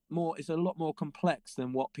lot more. It's a lot more complex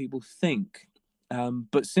than what people think.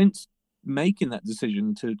 But since making that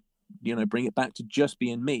decision to, bring it back to just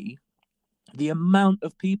being me, the amount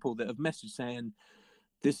of people that have messaged saying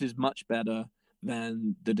this is much better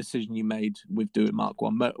than the decision you made with doing Mark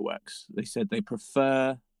One Motorworks. They said they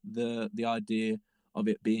prefer the idea of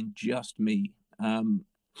it being just me,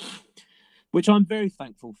 which I'm very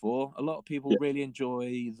thankful for. A lot of people yeah, really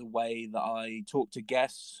enjoy the way that I talk to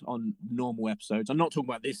guests on normal episodes. I'm not talking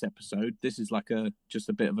about this episode. This is like just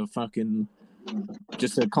a bit of a fucking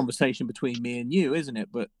just a conversation between me and you, isn't it?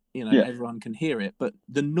 But yeah. everyone can hear it. But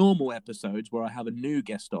the normal episodes where I have a new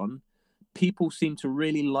guest on, people seem to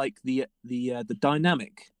really like the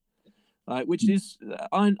dynamic, which is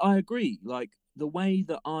I agree. Like the way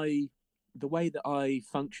that I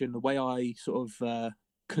function, the way I sort of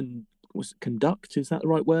conduct, is that the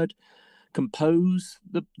right word? Compose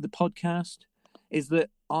the podcast, is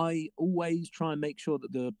that I always try and make sure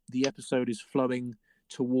that the episode is flowing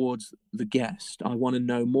towards the guest. I want to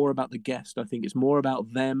know more about the guest. I think it's more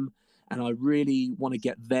about them, and I really want to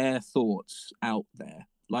get their thoughts out there.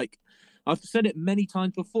 Like I've said it many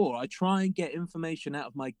times before, I try and get information out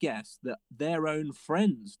of my guests that their own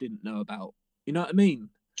friends didn't know about. You know what I mean?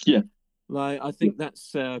 Yeah. Like, I think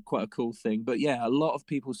that's quite a cool thing. But yeah, a lot of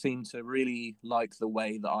people seem to really like the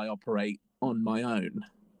way that I operate on my own.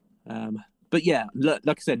 But yeah, like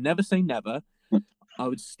I said, never say never. I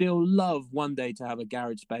would still love one day to have a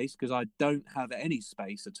garage space, because I don't have any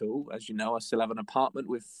space at all. As you know, I still have an apartment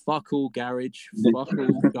with fuck all garage, fuck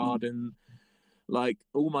all garden. Like,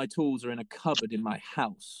 all my tools are in a cupboard in my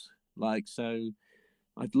house. Like, so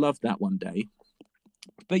I'd love that one day.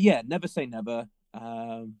 But yeah, never say never.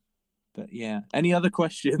 But yeah, any other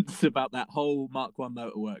questions about that whole Mark One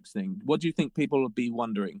Motorworks thing? What do you think people would be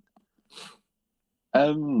wondering?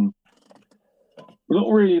 Um, not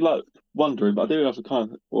really like wondering, but I do have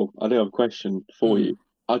I do have a question for Mm. you.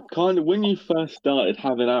 I kind of, when you first started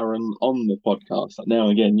having Aaron on the podcast, like now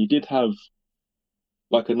and again, you did have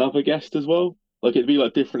like another guest as well. Like it'd be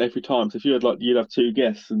like different every time. So if you had like you'd have two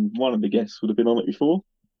guests, and one of the guests would have been on it before.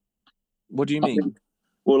 What do you I think, mean?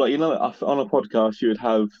 well, like on a podcast you would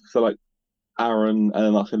have so like Aaron and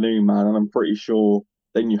then like a new man, and I'm pretty sure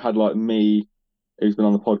then you had like me who's been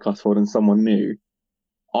on the podcast for, and someone new.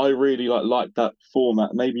 I really like that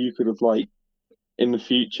format. Maybe you could have like in the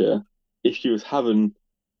future, if you was having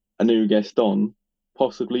a new guest on,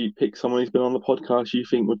 possibly pick someone who's been on the podcast you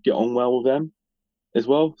think would get on well with them as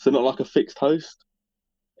well. So not like a fixed host,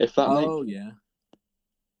 if that makes Oh yeah.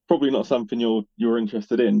 probably not something you're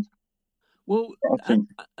interested in. Well, I think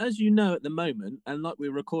as you know, at the moment, and like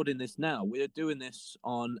we're recording this now, we're doing this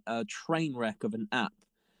on a train wreck of an app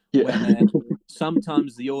yeah. where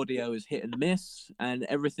sometimes the audio is hit and miss, and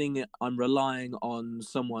everything I'm relying on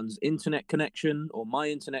someone's internet connection or my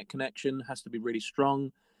internet connection has to be really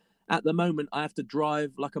strong. At the moment, I have to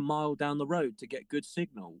drive like a mile down the road to get good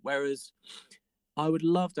signal. Whereas I would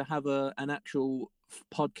love to have an actual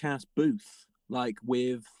podcast booth, like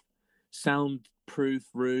with soundproof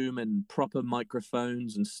room and proper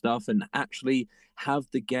microphones and stuff, and actually have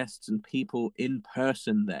the guests and people in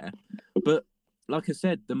person there. But like I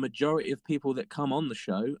said, the majority of people that come on the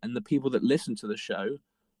show and the people that listen to the show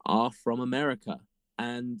are from America.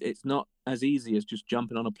 And it's not as easy as just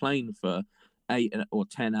jumping on a plane for 8 or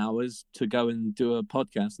 10 hours to go and do a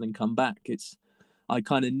podcast and then come back. I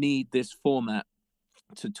kind of need this format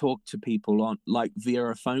to talk to people on, like, via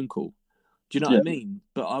a phone call. Do you know what I mean?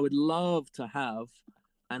 But I would love to have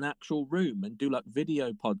an actual room and do like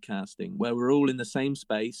video podcasting where we're all in the same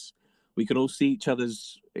space. We can all see each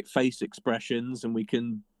other's face expressions and we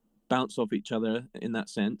can bounce off each other in that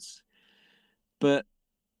sense. But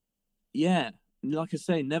yeah, like I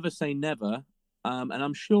say never. And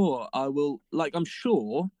I'm sure I will, like, I'm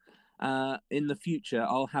sure in the future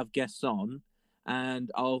I'll have guests on,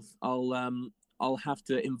 and I'll have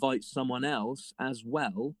to invite someone else as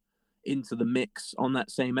well into the mix on that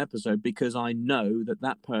same episode, because I know that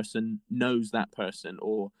that person knows that person,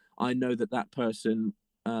 or I know that that person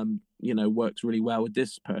works really well with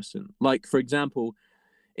this person. Like, for example,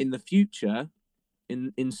 in the future,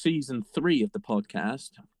 in season 3 of the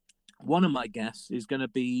podcast, one of my guests is going to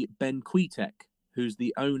be Ben Kwiatek, who's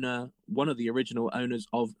the owner, one of the original owners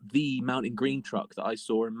of the Mountain Green truck that I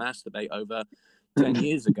saw and masturbate over 10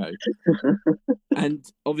 years ago. And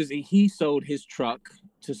obviously he sold his truck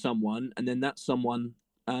to someone, and then that someone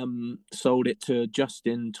sold it to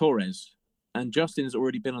Justin Torres. And Justin's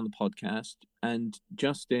already been on the podcast, and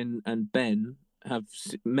Justin and Ben have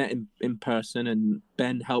met in person, and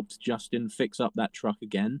Ben helped Justin fix up that truck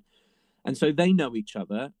again. And so they know each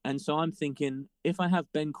other. And so I'm thinking, if I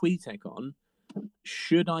have Ben Kwiatek on,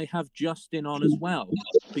 should I have Justin on as well?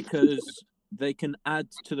 Because they can add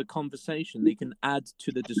to the conversation. They can add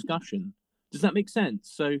to the discussion. Does that make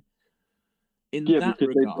sense? So in that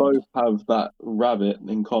because regard, they both have that rabbit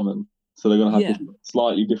in common. So they're going to have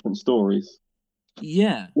slightly different stories.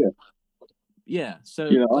 Yeah. So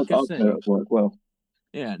like I say, that work well.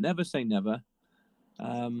 Yeah, never say never.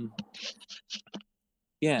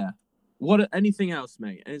 Yeah. Anything else,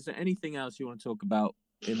 mate? Is there anything else you want to talk about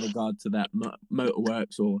in regard to that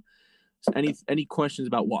Motorworks, or any questions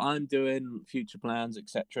about what I'm doing, future plans,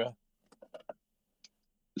 etc.?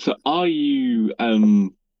 So are you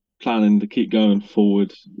planning to keep going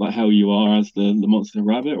forward like how you are as the Monster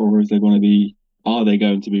Rabbit, or are they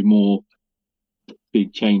going to be more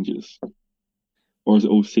big changes? Or is it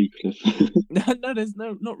all secretive? No, there's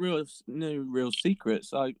no real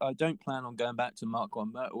secrets. I don't plan on going back to Mark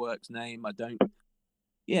 1 Motorworks name. I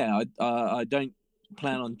don't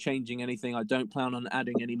plan on changing anything. I don't plan on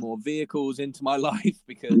adding any more vehicles into my life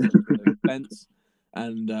because of the expense,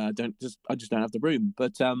 and I just don't have the room.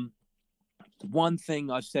 But one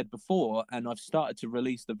thing I've said before, and I've started to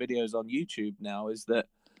release the videos on YouTube now, is that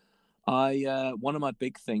one of my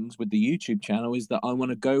big things with the YouTube channel is that I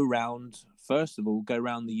want to go around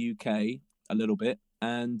the UK a little bit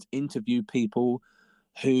and interview people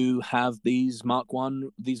who have these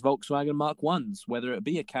Volkswagen Mark 1s, whether it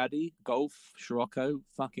be a Caddy, Golf, Scirocco,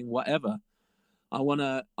 fucking whatever. I want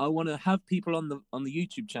to have people on the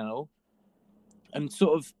YouTube channel and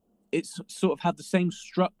sort of have the same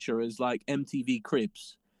structure as like MTV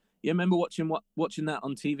Cribs. You remember watching that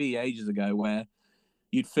on TV ages ago, where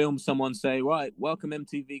you'd film someone say, right, welcome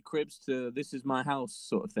MTV Cribs to This Is My House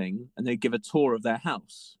sort of thing, and they'd give a tour of their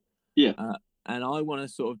house. Yeah. And I want to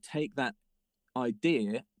sort of take that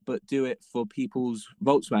idea, but do it for people's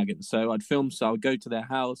Volkswagen. So I would go to their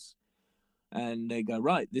house and they go,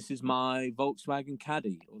 right, this is my Volkswagen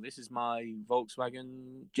Caddy, or this is my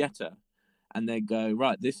Volkswagen Jetta. And they go,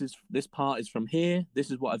 right, this part is from here.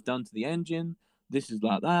 This is what I've done to the engine. This is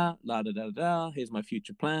like that, la da da da. Here's my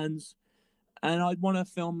future plans. And I want to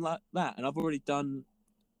film like that. And I've already done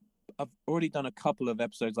a couple of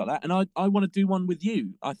episodes like that. And I want to do one with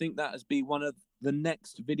you. I think that has been one of the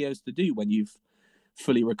next videos to do when you've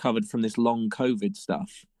fully recovered from this long COVID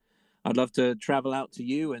stuff. I'd love to travel out to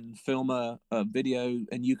you and film a video,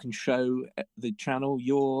 and you can show the channel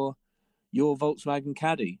your Volkswagen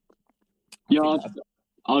Caddy. Yeah,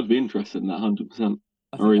 I'd be interested in that 100%.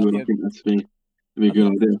 I really would. I think that'd be a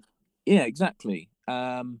good idea. Yeah, exactly.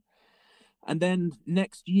 And then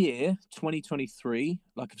next year, 2023,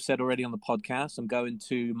 like I've said already on the podcast, I'm going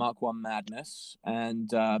to Mark 1 Madness,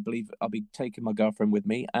 and I believe I'll be taking my girlfriend with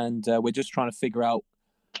me, and we're just trying to figure out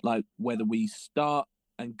like whether we start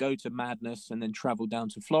and go to Madness and then travel down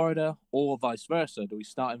to Florida, or vice versa. Do we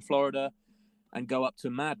start in Florida and go up to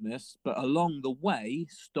Madness, but along the way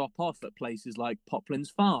stop off at places like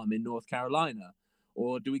Poplin's Farm in North Carolina?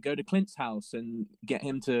 Or do we go to Clint's house and get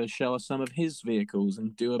him to show us some of his vehicles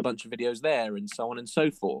and do a bunch of videos there, and so on and so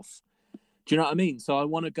forth? Do you know what I mean? So I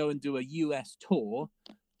want to go and do a US tour,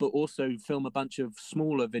 but also film a bunch of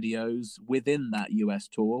smaller videos within that US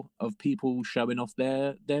tour of people showing off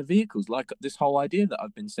their vehicles, like this whole idea that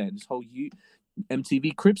I've been saying, this whole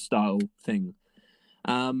MTV Crib style thing,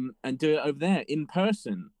 and do it over there in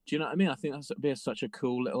person. Do you know what I mean? I think that's be such a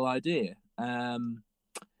cool little idea.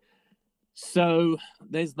 So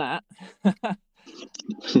there's that.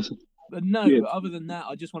 But no, other than that,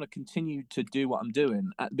 I just want to continue to do what I'm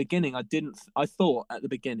doing. At the beginning, I thought at the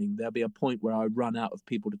beginning there'll be a point where I run out of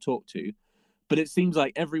people to talk to. But it seems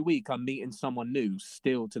like every week I'm meeting someone new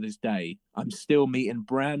still to this day. I'm still meeting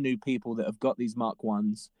brand new people that have got these Mark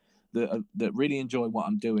 1s that really enjoy what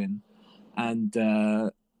I'm doing. And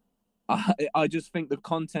I just think the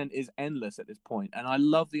content is endless at this point. And I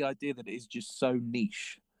love the idea that it is just so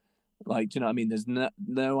niche. Like, do you know what I mean? There's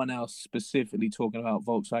no one else specifically talking about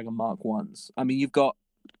Volkswagen Mark 1s. I mean, you've got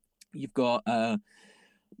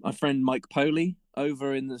my friend Mike Poley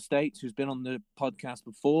over in the States, who's been on the podcast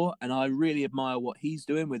before, and I really admire what he's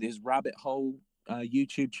doing with his Rabbit Hole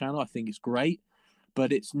YouTube channel. I think it's great,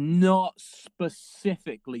 but it's not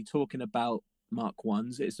specifically talking about Mark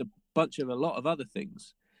 1s. It's a lot of other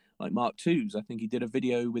things, like Mark 2s. I think he did a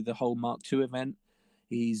video with the whole Mark 2 event.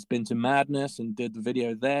 He's been to Madness and did the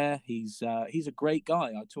video there. He's a great guy.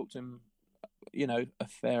 I talked to him, a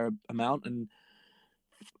fair amount, and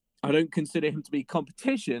I don't consider him to be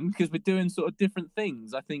competition because we're doing sort of different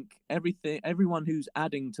things. I think everyone who's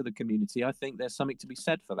adding to the community, I think there's something to be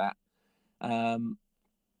said for that.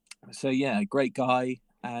 So yeah, great guy,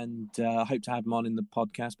 and I hope to have him on in the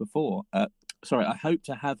podcast before. I hope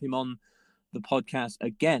to have him on the podcast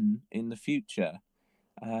again in the future.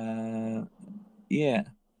 Yeah.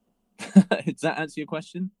 Does that answer your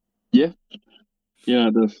question? Yeah,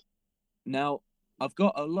 it does. Now, I've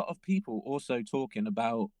got a lot of people also talking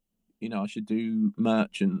about, I should do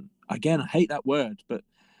merch, and again, I hate that word, but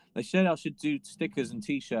they said I should do stickers and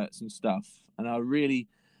T-shirts and stuff, and I really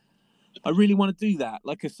want to do that.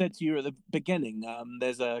 Like I said to you at the beginning,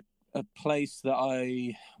 there's a place that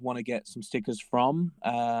I want to get some stickers from.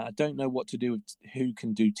 I don't know what to do with who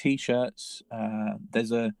can do T-shirts.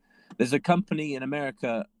 There's a company in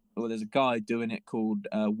America, or there's a guy doing it called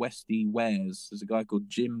Westy Wears. There's a guy called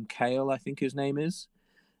Jim Kale, I think his name is.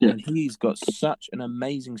 Yeah. And he's got such an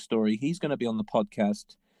amazing story. He's going to be on the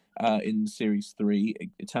podcast in Series 3,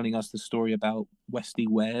 telling us the story about Westy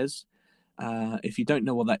Wears. If you don't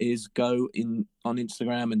know what that is, go on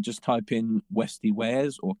Instagram and just type in Westy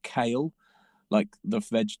Wears or kale, like the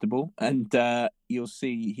vegetable, and you'll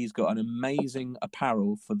see he's got an amazing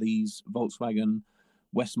apparel for these Volkswagen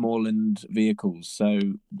Westmoreland vehicles. So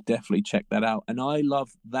definitely check that out. And I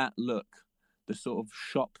love that look, the sort of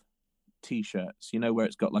shop T-shirts, where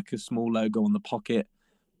it's got like a small logo on the pocket,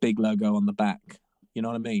 big logo on the back. You know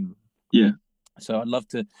what I mean? Yeah. So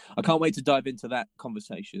I can't wait to dive into that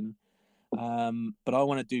conversation. But I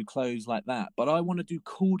want to do clothes like that. But I want to do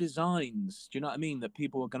cool designs. Do you know what I mean? That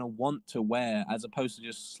people are going to want to wear, as opposed to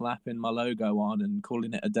just slapping my logo on and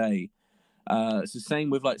calling it a day. It's the same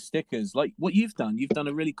with like stickers, like what you've done. You've done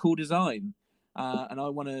a really cool design, and I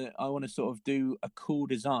want to sort of do a cool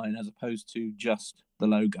design as opposed to just the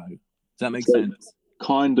logo. Does that make sense?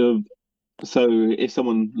 Kind of. So if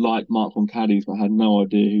someone liked Mark 1 Caddies but had no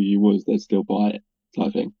idea who you was, they'd still buy it,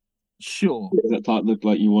 type thing. Sure. Does that type look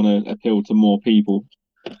like you want to appeal to more people?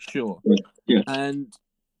 Sure. Yeah. And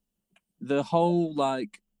the whole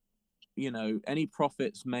any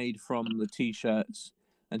profits made from the T-shirts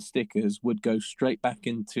and stickers would go straight back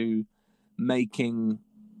into making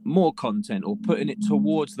more content or putting it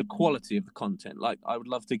towards the quality of the content. Like, I would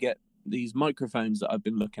love to get these microphones that I've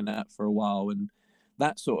been looking at for a while and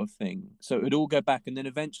that sort of thing. So it would all go back, and then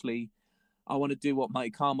eventually I want to do what Mighty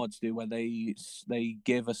Car Mods do, where they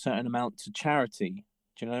give a certain amount to charity.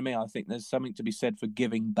 Do you know what I mean? I think there's something to be said for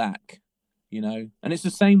giving back, and it's the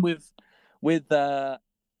same with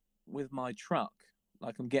my truck.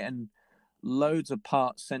 Like, I'm getting loads of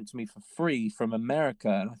parts sent to me for free from America,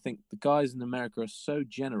 and I think the guys in America are so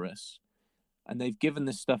generous, and they've given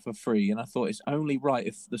this stuff for free. And I thought it's only right,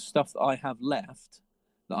 if the stuff that I have left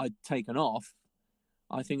that I'd taken off,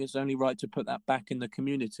 I think it's only right to put that back in the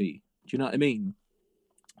community. Do you know what I mean?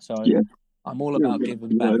 So yeah. I'm all about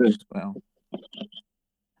giving back as well.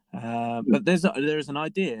 But there's an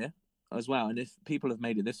idea as well, and if people have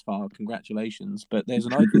made it this far, congratulations. But there's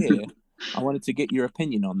an idea. I wanted to get your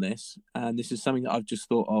opinion on this, and this is something that I've just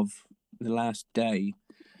thought of the last day.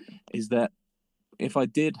 Is that if I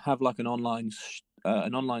did have like an online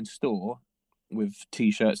store with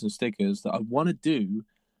T-shirts and stickers, that I want to do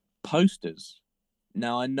posters.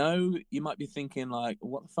 Now I know you might be thinking like,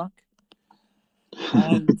 what the fuck?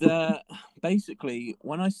 And basically,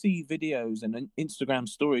 when I see videos and Instagram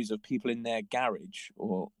stories of people in their garage,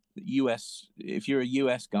 or US, if you're a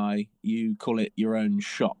US guy, you call it your own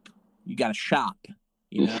shop. You got a shop,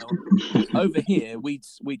 you know. Over here, we'd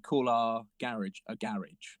call our garage a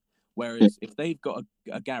garage. Whereas if they've got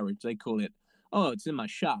a garage, they call it, oh, it's in my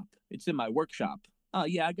shop. It's in my workshop. Oh,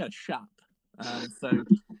 yeah, I got a shop. So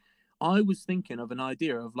I was thinking of an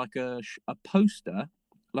idea of like a poster,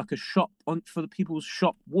 like a shop for the people's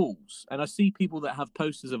shop walls. And I see people that have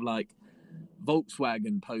posters of like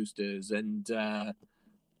Volkswagen posters and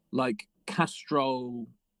like Castrol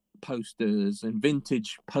posters and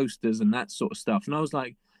vintage posters and that sort of stuff. And I was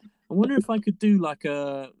like, I wonder if I could do like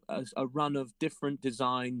a run of different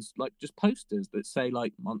designs, like just posters that say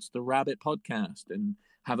like Monster Rabbit Podcast, and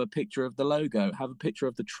have a picture of the logo, have a picture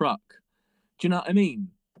of the truck. Do you know what I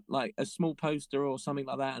mean? Like a small poster or something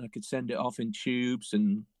like that, and I could send it off in tubes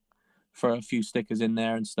and throw a few stickers in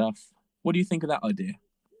there and stuff. What do you think of that idea?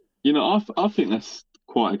 You know, I think that's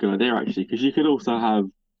quite a good idea actually, because you could also have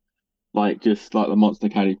like just like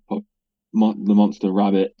the the Monster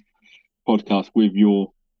Rabbit podcast with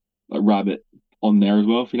your like rabbit on there as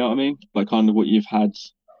well, if you know what I mean. Like kind of what you've had,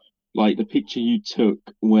 like the picture you took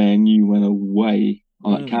when you went away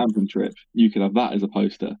on that camping trip. You could have that as a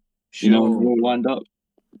poster. Sure. You know, when we're all lined up.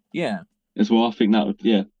 Yeah. As well, I think I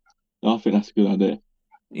think that's a good idea.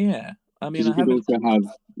 Yeah. I mean, you could also have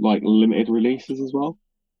like limited releases as well.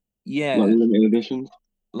 Yeah. Like limited editions.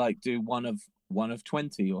 Like do one of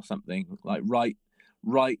 20 or something. Like write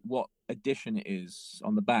what edition it is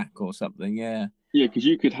on the back or something. Yeah. Yeah, because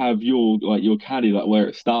you could have your caddy, like where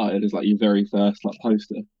it started, as like your very first like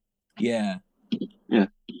poster. Yeah. Yeah.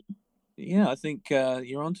 Yeah, I think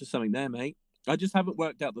you're onto something there, mate. I just haven't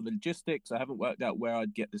worked out the logistics. I haven't worked out where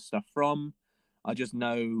I'd get this stuff from. I just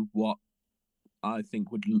know what I think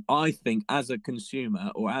as a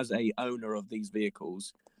consumer or as a owner of these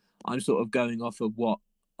vehicles, I'm sort of going off of what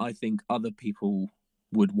I think other people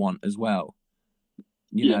would want as well.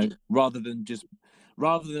 You know, rather than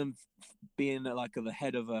being like at the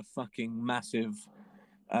head of a fucking massive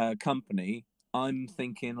company, I'm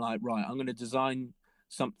thinking like, right, I'm going to design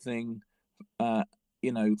something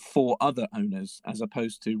for other owners, as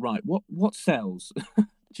opposed to right, what sells. Do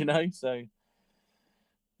you know? So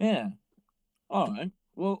yeah. All right.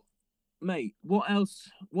 Well, mate, what else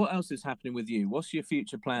is happening with you? What's your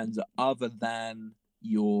future plans other than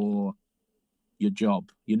your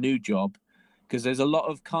job, your new job? Because there's a lot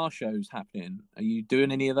of car shows happening. Are you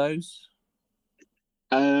doing any of those?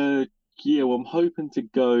 Yeah, well, I'm hoping to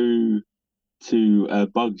go to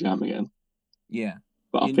Bug Jam again. Yeah.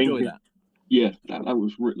 But I enjoy that. Yeah, that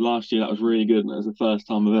was last year. That was really good, and it was the first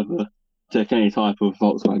time I've ever taken any type of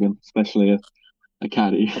Volkswagen, especially a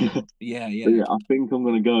caddy. Yeah. But yeah, I think I'm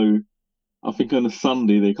gonna go. I think on a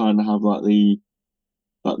Sunday they kind of have like the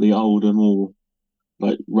older, more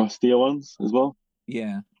like rustier ones as well.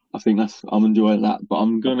 Yeah. I think I'm enjoying that. But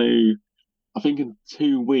I think in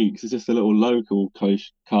 2 weeks it's just a little local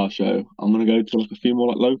car show. I'm gonna go to like a few more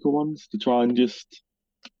like local ones to try and just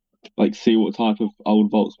like see what type of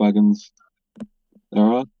old Volkswagens there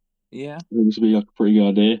are. Yeah. I think this would be like a pretty good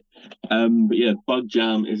idea. But yeah, Bug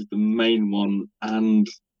Jam is the main one, and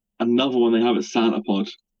another one they have at Santa Pod.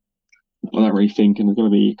 I don't really think, and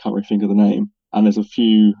can't really think of the name. And there's a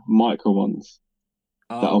few micro ones.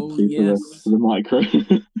 Oh yes, for the micro.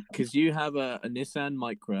 Because you have a Nissan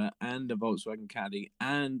Micra and a Volkswagen Caddy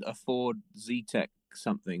and a Ford Zetec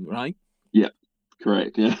something, right? Yeah,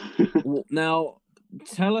 correct. Yeah. Now,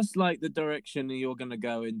 tell us like the direction you're going to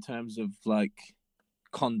go in terms of like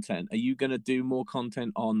content. Are you going to do more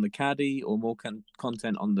content on the Caddy or more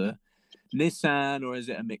content on the Nissan, or is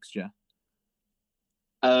it a mixture?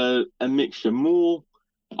 A mixture. More,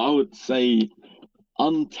 I would say,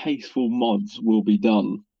 untasteful mods will be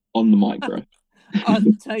done on the Micra.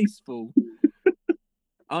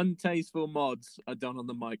 Untasteful mods are done on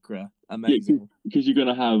the Micra. Amazing. Yeah, because you're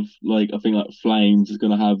gonna have like I think like Flames is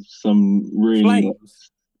gonna have some really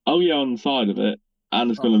flames. Oh yeah, on the side of it,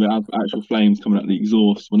 and it's gonna have actual flames coming out of the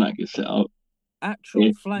exhaust when that gets set up.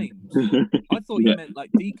 Actual flames. I thought you meant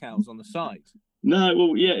like decals on the side. No,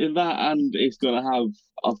 well, yeah, that, and it's gonna have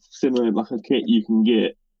a similar like a kit you can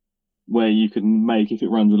get where you can make, if it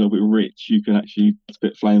runs a little bit rich, you can actually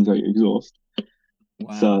spit flames out your exhaust.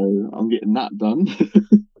 So Wow. I'm getting that done.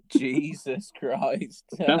 Jesus Christ.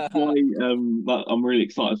 That's why like, I'm really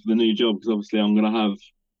excited for the new job because obviously I'm gonna have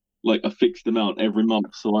like a fixed amount every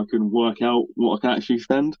month so I can work out what I can actually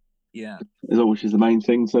spend, Yeah. which is the main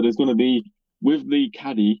thing. So there's gonna be with the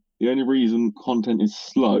caddy, the only reason content is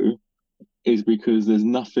slow is because there's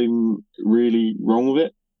nothing really wrong with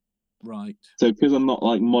it. Right. So because I'm not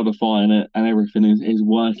like modifying it and everything is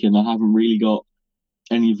working, I haven't really got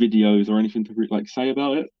any videos or anything to like say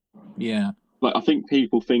about it. Yeah. Like I think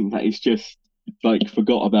people think that it's just like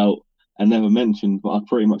forgot about and never mentioned, but I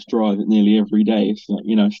pretty much drive it nearly every day. It's like,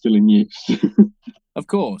 still in use. Of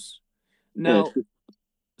course. Yeah, Now,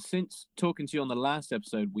 since talking to you on the last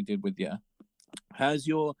episode we did with you,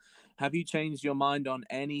 have you changed your mind on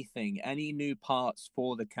anything, any new parts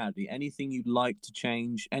for the caddy, anything you'd like to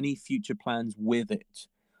change, any future plans with it?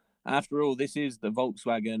 After all, this is the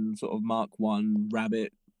Volkswagen sort of Mark One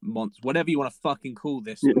Rabbit Monster, whatever you want to fucking call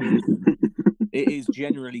this. yeah. It is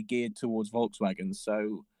generally geared towards Volkswagen.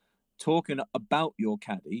 So, talking about your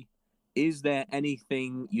caddy, is there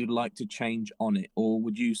anything you'd like to change on it, or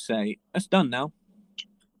would you say that's done now?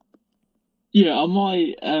 Yeah, I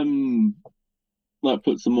might like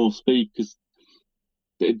put some more speakers.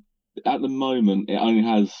 It, at the moment, it only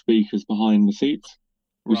has speakers behind the seats,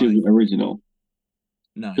 which Right. isn't original.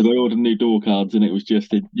 No. Because I ordered new door cards and it was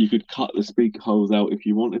just you could cut the speaker holes out if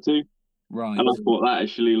you wanted to, Right. and I thought that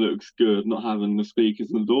actually looks good, not having the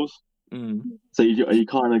speakers in the doors. Mm. So you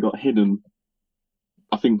kind of got hidden.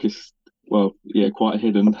 I think it's well, yeah, quite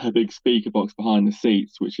hidden. A big speaker box behind the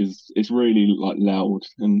seats, which is it's really like loud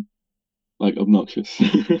and like obnoxious.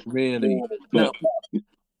 Really? But Now,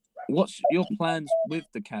 what's your plans with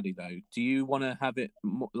the caddy though? Do you want to have it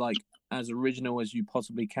like as original as you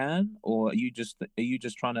possibly can, or are you just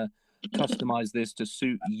trying to customize this to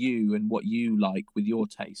suit you and what you like with your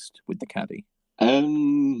taste with the caddy?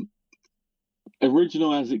 um,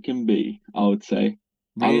 original as it can be, I would say.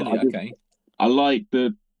 I Really? just Okay. I like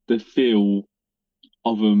the feel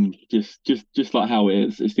of them, just like how it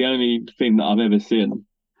is. It's the only thing that I've ever seen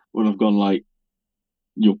when I've gone like,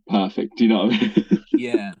 you're perfect. Do you know what I mean?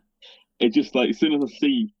 Yeah. It just like as soon as I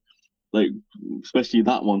see like, especially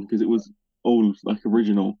that one because it was all like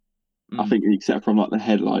original. I Mm. think except from like the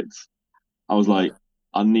headlights, I was Right. like,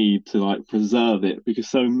 I need to like preserve it because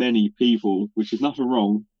so many people, which is nothing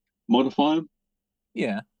wrong, modify them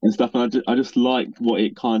Yeah. and stuff. And I just like what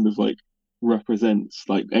it kind of like represents.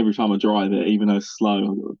 Like every time I drive it, even though it's slow,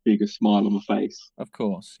 I've got a bigger smile on my face. Of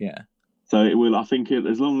course. Yeah. So it will. I think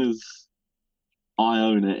as long as I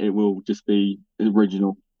own it, it will just be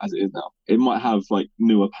original as it is now. It might have like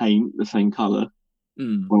newer paint, the same color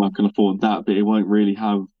Mm. when I can afford that, but it won't really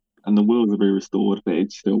have. And the wheels will be restored, but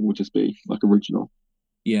it still will just be like original.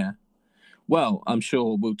 Yeah. Well, I'm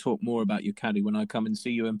sure we'll talk more about your caddy when I come and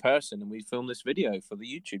see you in person and we film this video for the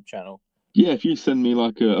YouTube channel. Yeah, if you send me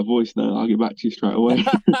like a voice note, I'll get back to you straight away.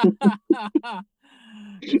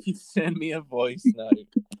 If you send me a voice note,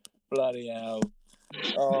 bloody hell.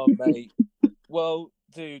 Oh, mate. Well,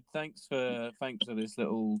 dude, thanks for this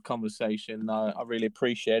little conversation. I really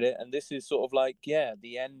appreciate it. And this is sort of like, yeah,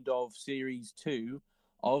 the end of series 2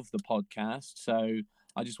 of the podcast. So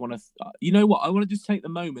I just want to, you know what? I want to just take the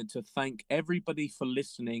moment to thank everybody for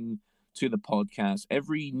listening to the podcast,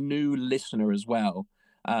 every new listener as well.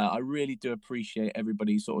 I really do appreciate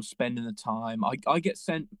everybody sort of spending the time. I get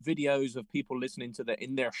sent videos of people listening to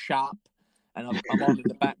in their shop, and I'm on in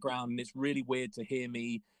the background, and it's really weird to hear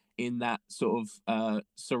me in that sort of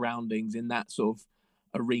surroundings, in that sort of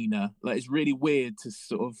arena. Like it's really weird to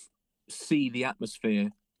sort of see the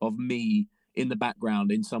atmosphere of me in the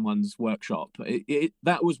background in someone's workshop.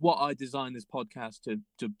 That was what I designed this podcast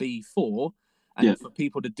to be for, Yeah, and for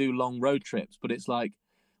people to do long road trips. But it's like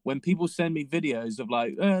when people send me videos of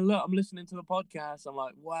like, oh, look, I'm listening to the podcast. I'm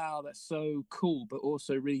like, wow, that's so cool, but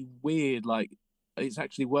also really weird. Like it's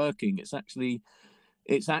actually working. It's actually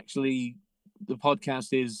the podcast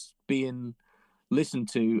is being listened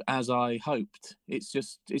to as I hoped. It's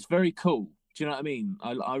very cool. Do you know what I mean?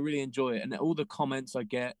 I really enjoy it, and all the comments I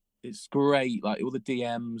get, it's great. Like all the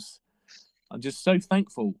DMs, I'm just so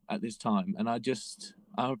thankful at this time, and I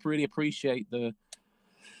really appreciate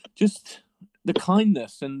just the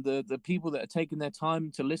kindness and the people that are taking their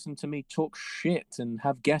time to listen to me talk shit and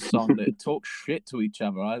have guests on that talk shit to each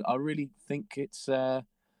other. I really think it's a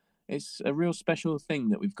real special thing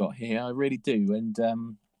that we've got here. I really do,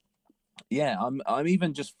 and yeah, I'm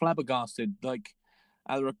even just flabbergasted. Like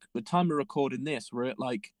at the time of recording this, we're at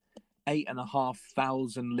like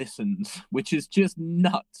 8,500 listens, which is just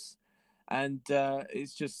nuts. And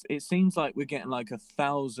it seems like we're getting like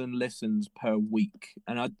 1,000 listens per week.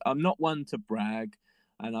 And I'm not one to brag,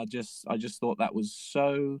 and I just thought that was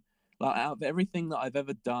so, like, out of everything that I've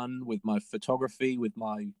ever done with my photography, with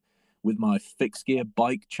my fixed gear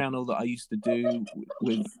bike channel that I used to do,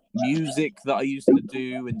 with music that I used to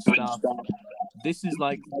do and stuff, this is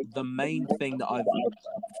like the main thing that I've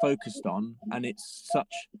focused on, and it's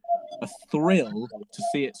such a thrill to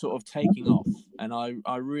see it sort of taking off. And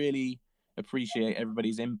I really appreciate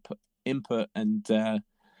everybody's input and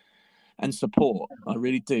support. I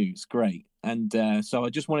really do. It's great. And so I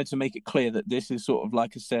just wanted to make it clear that this is sort of,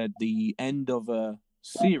 like I said, the end of a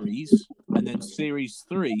series, and then series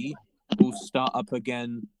 3 will start up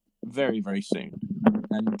again very, very soon.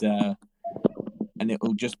 And it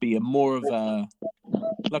will just be more of a,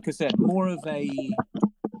 like I said, more of a,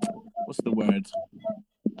 what's the word?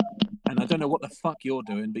 And I don't know what the fuck you're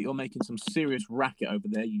doing, but you're making some serious racket over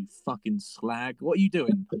there, you fucking slag. What are you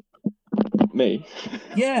doing? Me?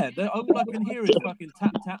 Yeah, all I can hear is fucking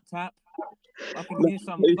tap, tap, tap. I can hear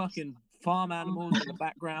some fucking farm animals in the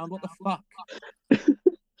background. What the fuck?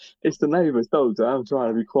 It's the neighbour's dogs. I'm trying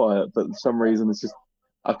to be quiet, but for some reason it's just,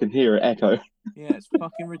 I can hear it echo. Yeah, it's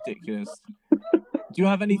fucking ridiculous. Do you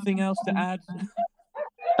have anything else to add?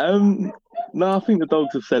 No, I think the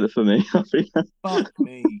dogs have said it for me. I think. Fuck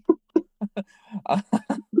me.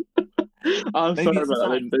 I'm Maybe sorry it's a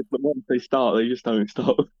about sign. that. Once they start, they just don't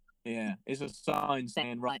stop. Yeah, it's a sign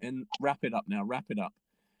saying, right, and wrap it up now, wrap it up.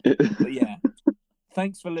 But yeah,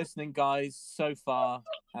 thanks for listening, guys, so far.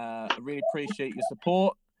 I really appreciate your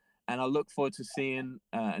support, and I look forward to seeing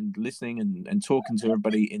and listening and talking to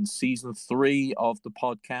everybody in season 3 of the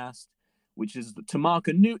podcast, which is to mark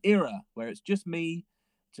a new era where it's just me.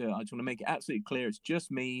 I just want to make it absolutely clear, it's just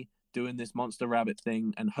me doing this Monster Rabbit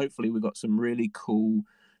thing, and hopefully we've got some really cool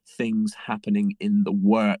things happening in the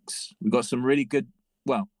works. We've got some really good,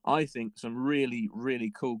 well, I think some really,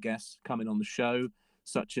 really cool guests coming on the show,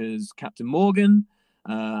 such as Captain Morgan,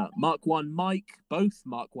 Mark 1 Mike, both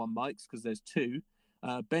Mark 1 Mikes, because there's 2,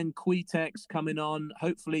 Ben Quetex coming on,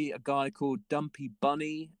 hopefully a guy called Dumpy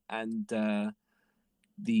Bunny, and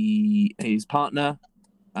his partner,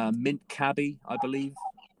 Mint Cabby, I believe.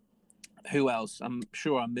 Who else? I'm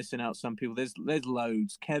sure I'm missing out some people. There's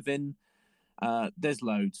loads. Kevin, there's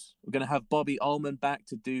loads. We're going to have Bobby Ullman back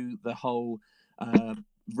to do the whole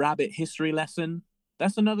rabbit history lesson.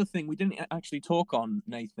 That's another thing we didn't actually talk on,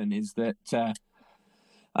 Nathan, is that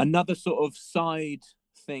another sort of side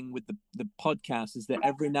thing with the podcast is that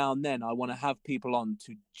every now and then I want to have people on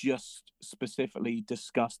to just specifically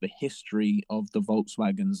discuss the history of the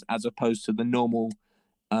Volkswagens, as opposed to the normal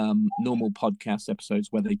podcast episodes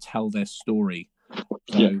where they tell their story.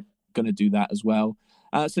 So going to do that as well.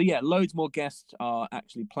 So yeah, loads more guests are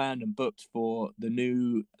actually planned and booked for the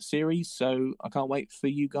new series, so I can't wait for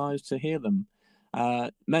you guys to hear them.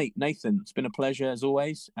 Mate, Nathan, it's been a pleasure as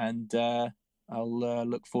always, and I'll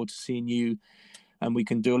look forward to seeing you, and we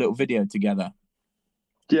can do a little video together.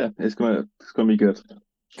 Yeah, it's gonna be good.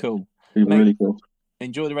 Cool. Be really cool.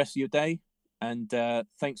 Enjoy the rest of your day, and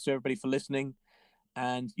thanks to everybody for listening.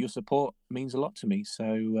 And your support means a lot to me.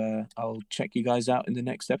 So I'll check you guys out in the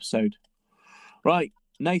next episode. Right,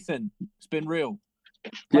 Nathan, it's been real.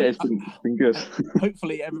 Yeah, it's been good.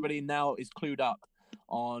 Hopefully everybody now is clued up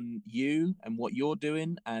on you and what you're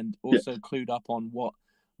doing, and also clued up on what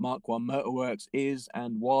Mark 1 Motorworks is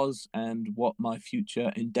and was, and what my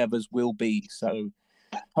future endeavors will be. So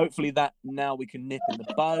hopefully that now we can nip in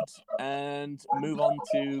the bud and move on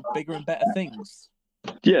to bigger and better things.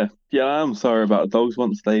 Yeah, I am sorry about the dogs.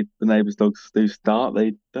 Once the neighbours' dogs do start,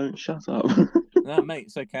 they don't shut up. No, mate,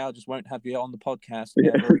 it's okay. I just won't have you on the podcast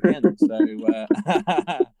ever again. So,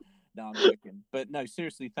 no, I'm joking. But no,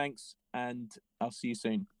 seriously, thanks, and I'll see you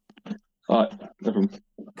soon. All right, no problem.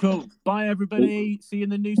 Cool. Bye, everybody. See you in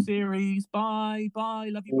the new series. Bye.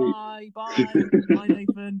 Love you. Bye. Bye,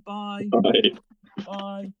 Nathan. Bye.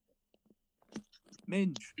 Bye.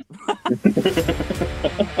 Minge.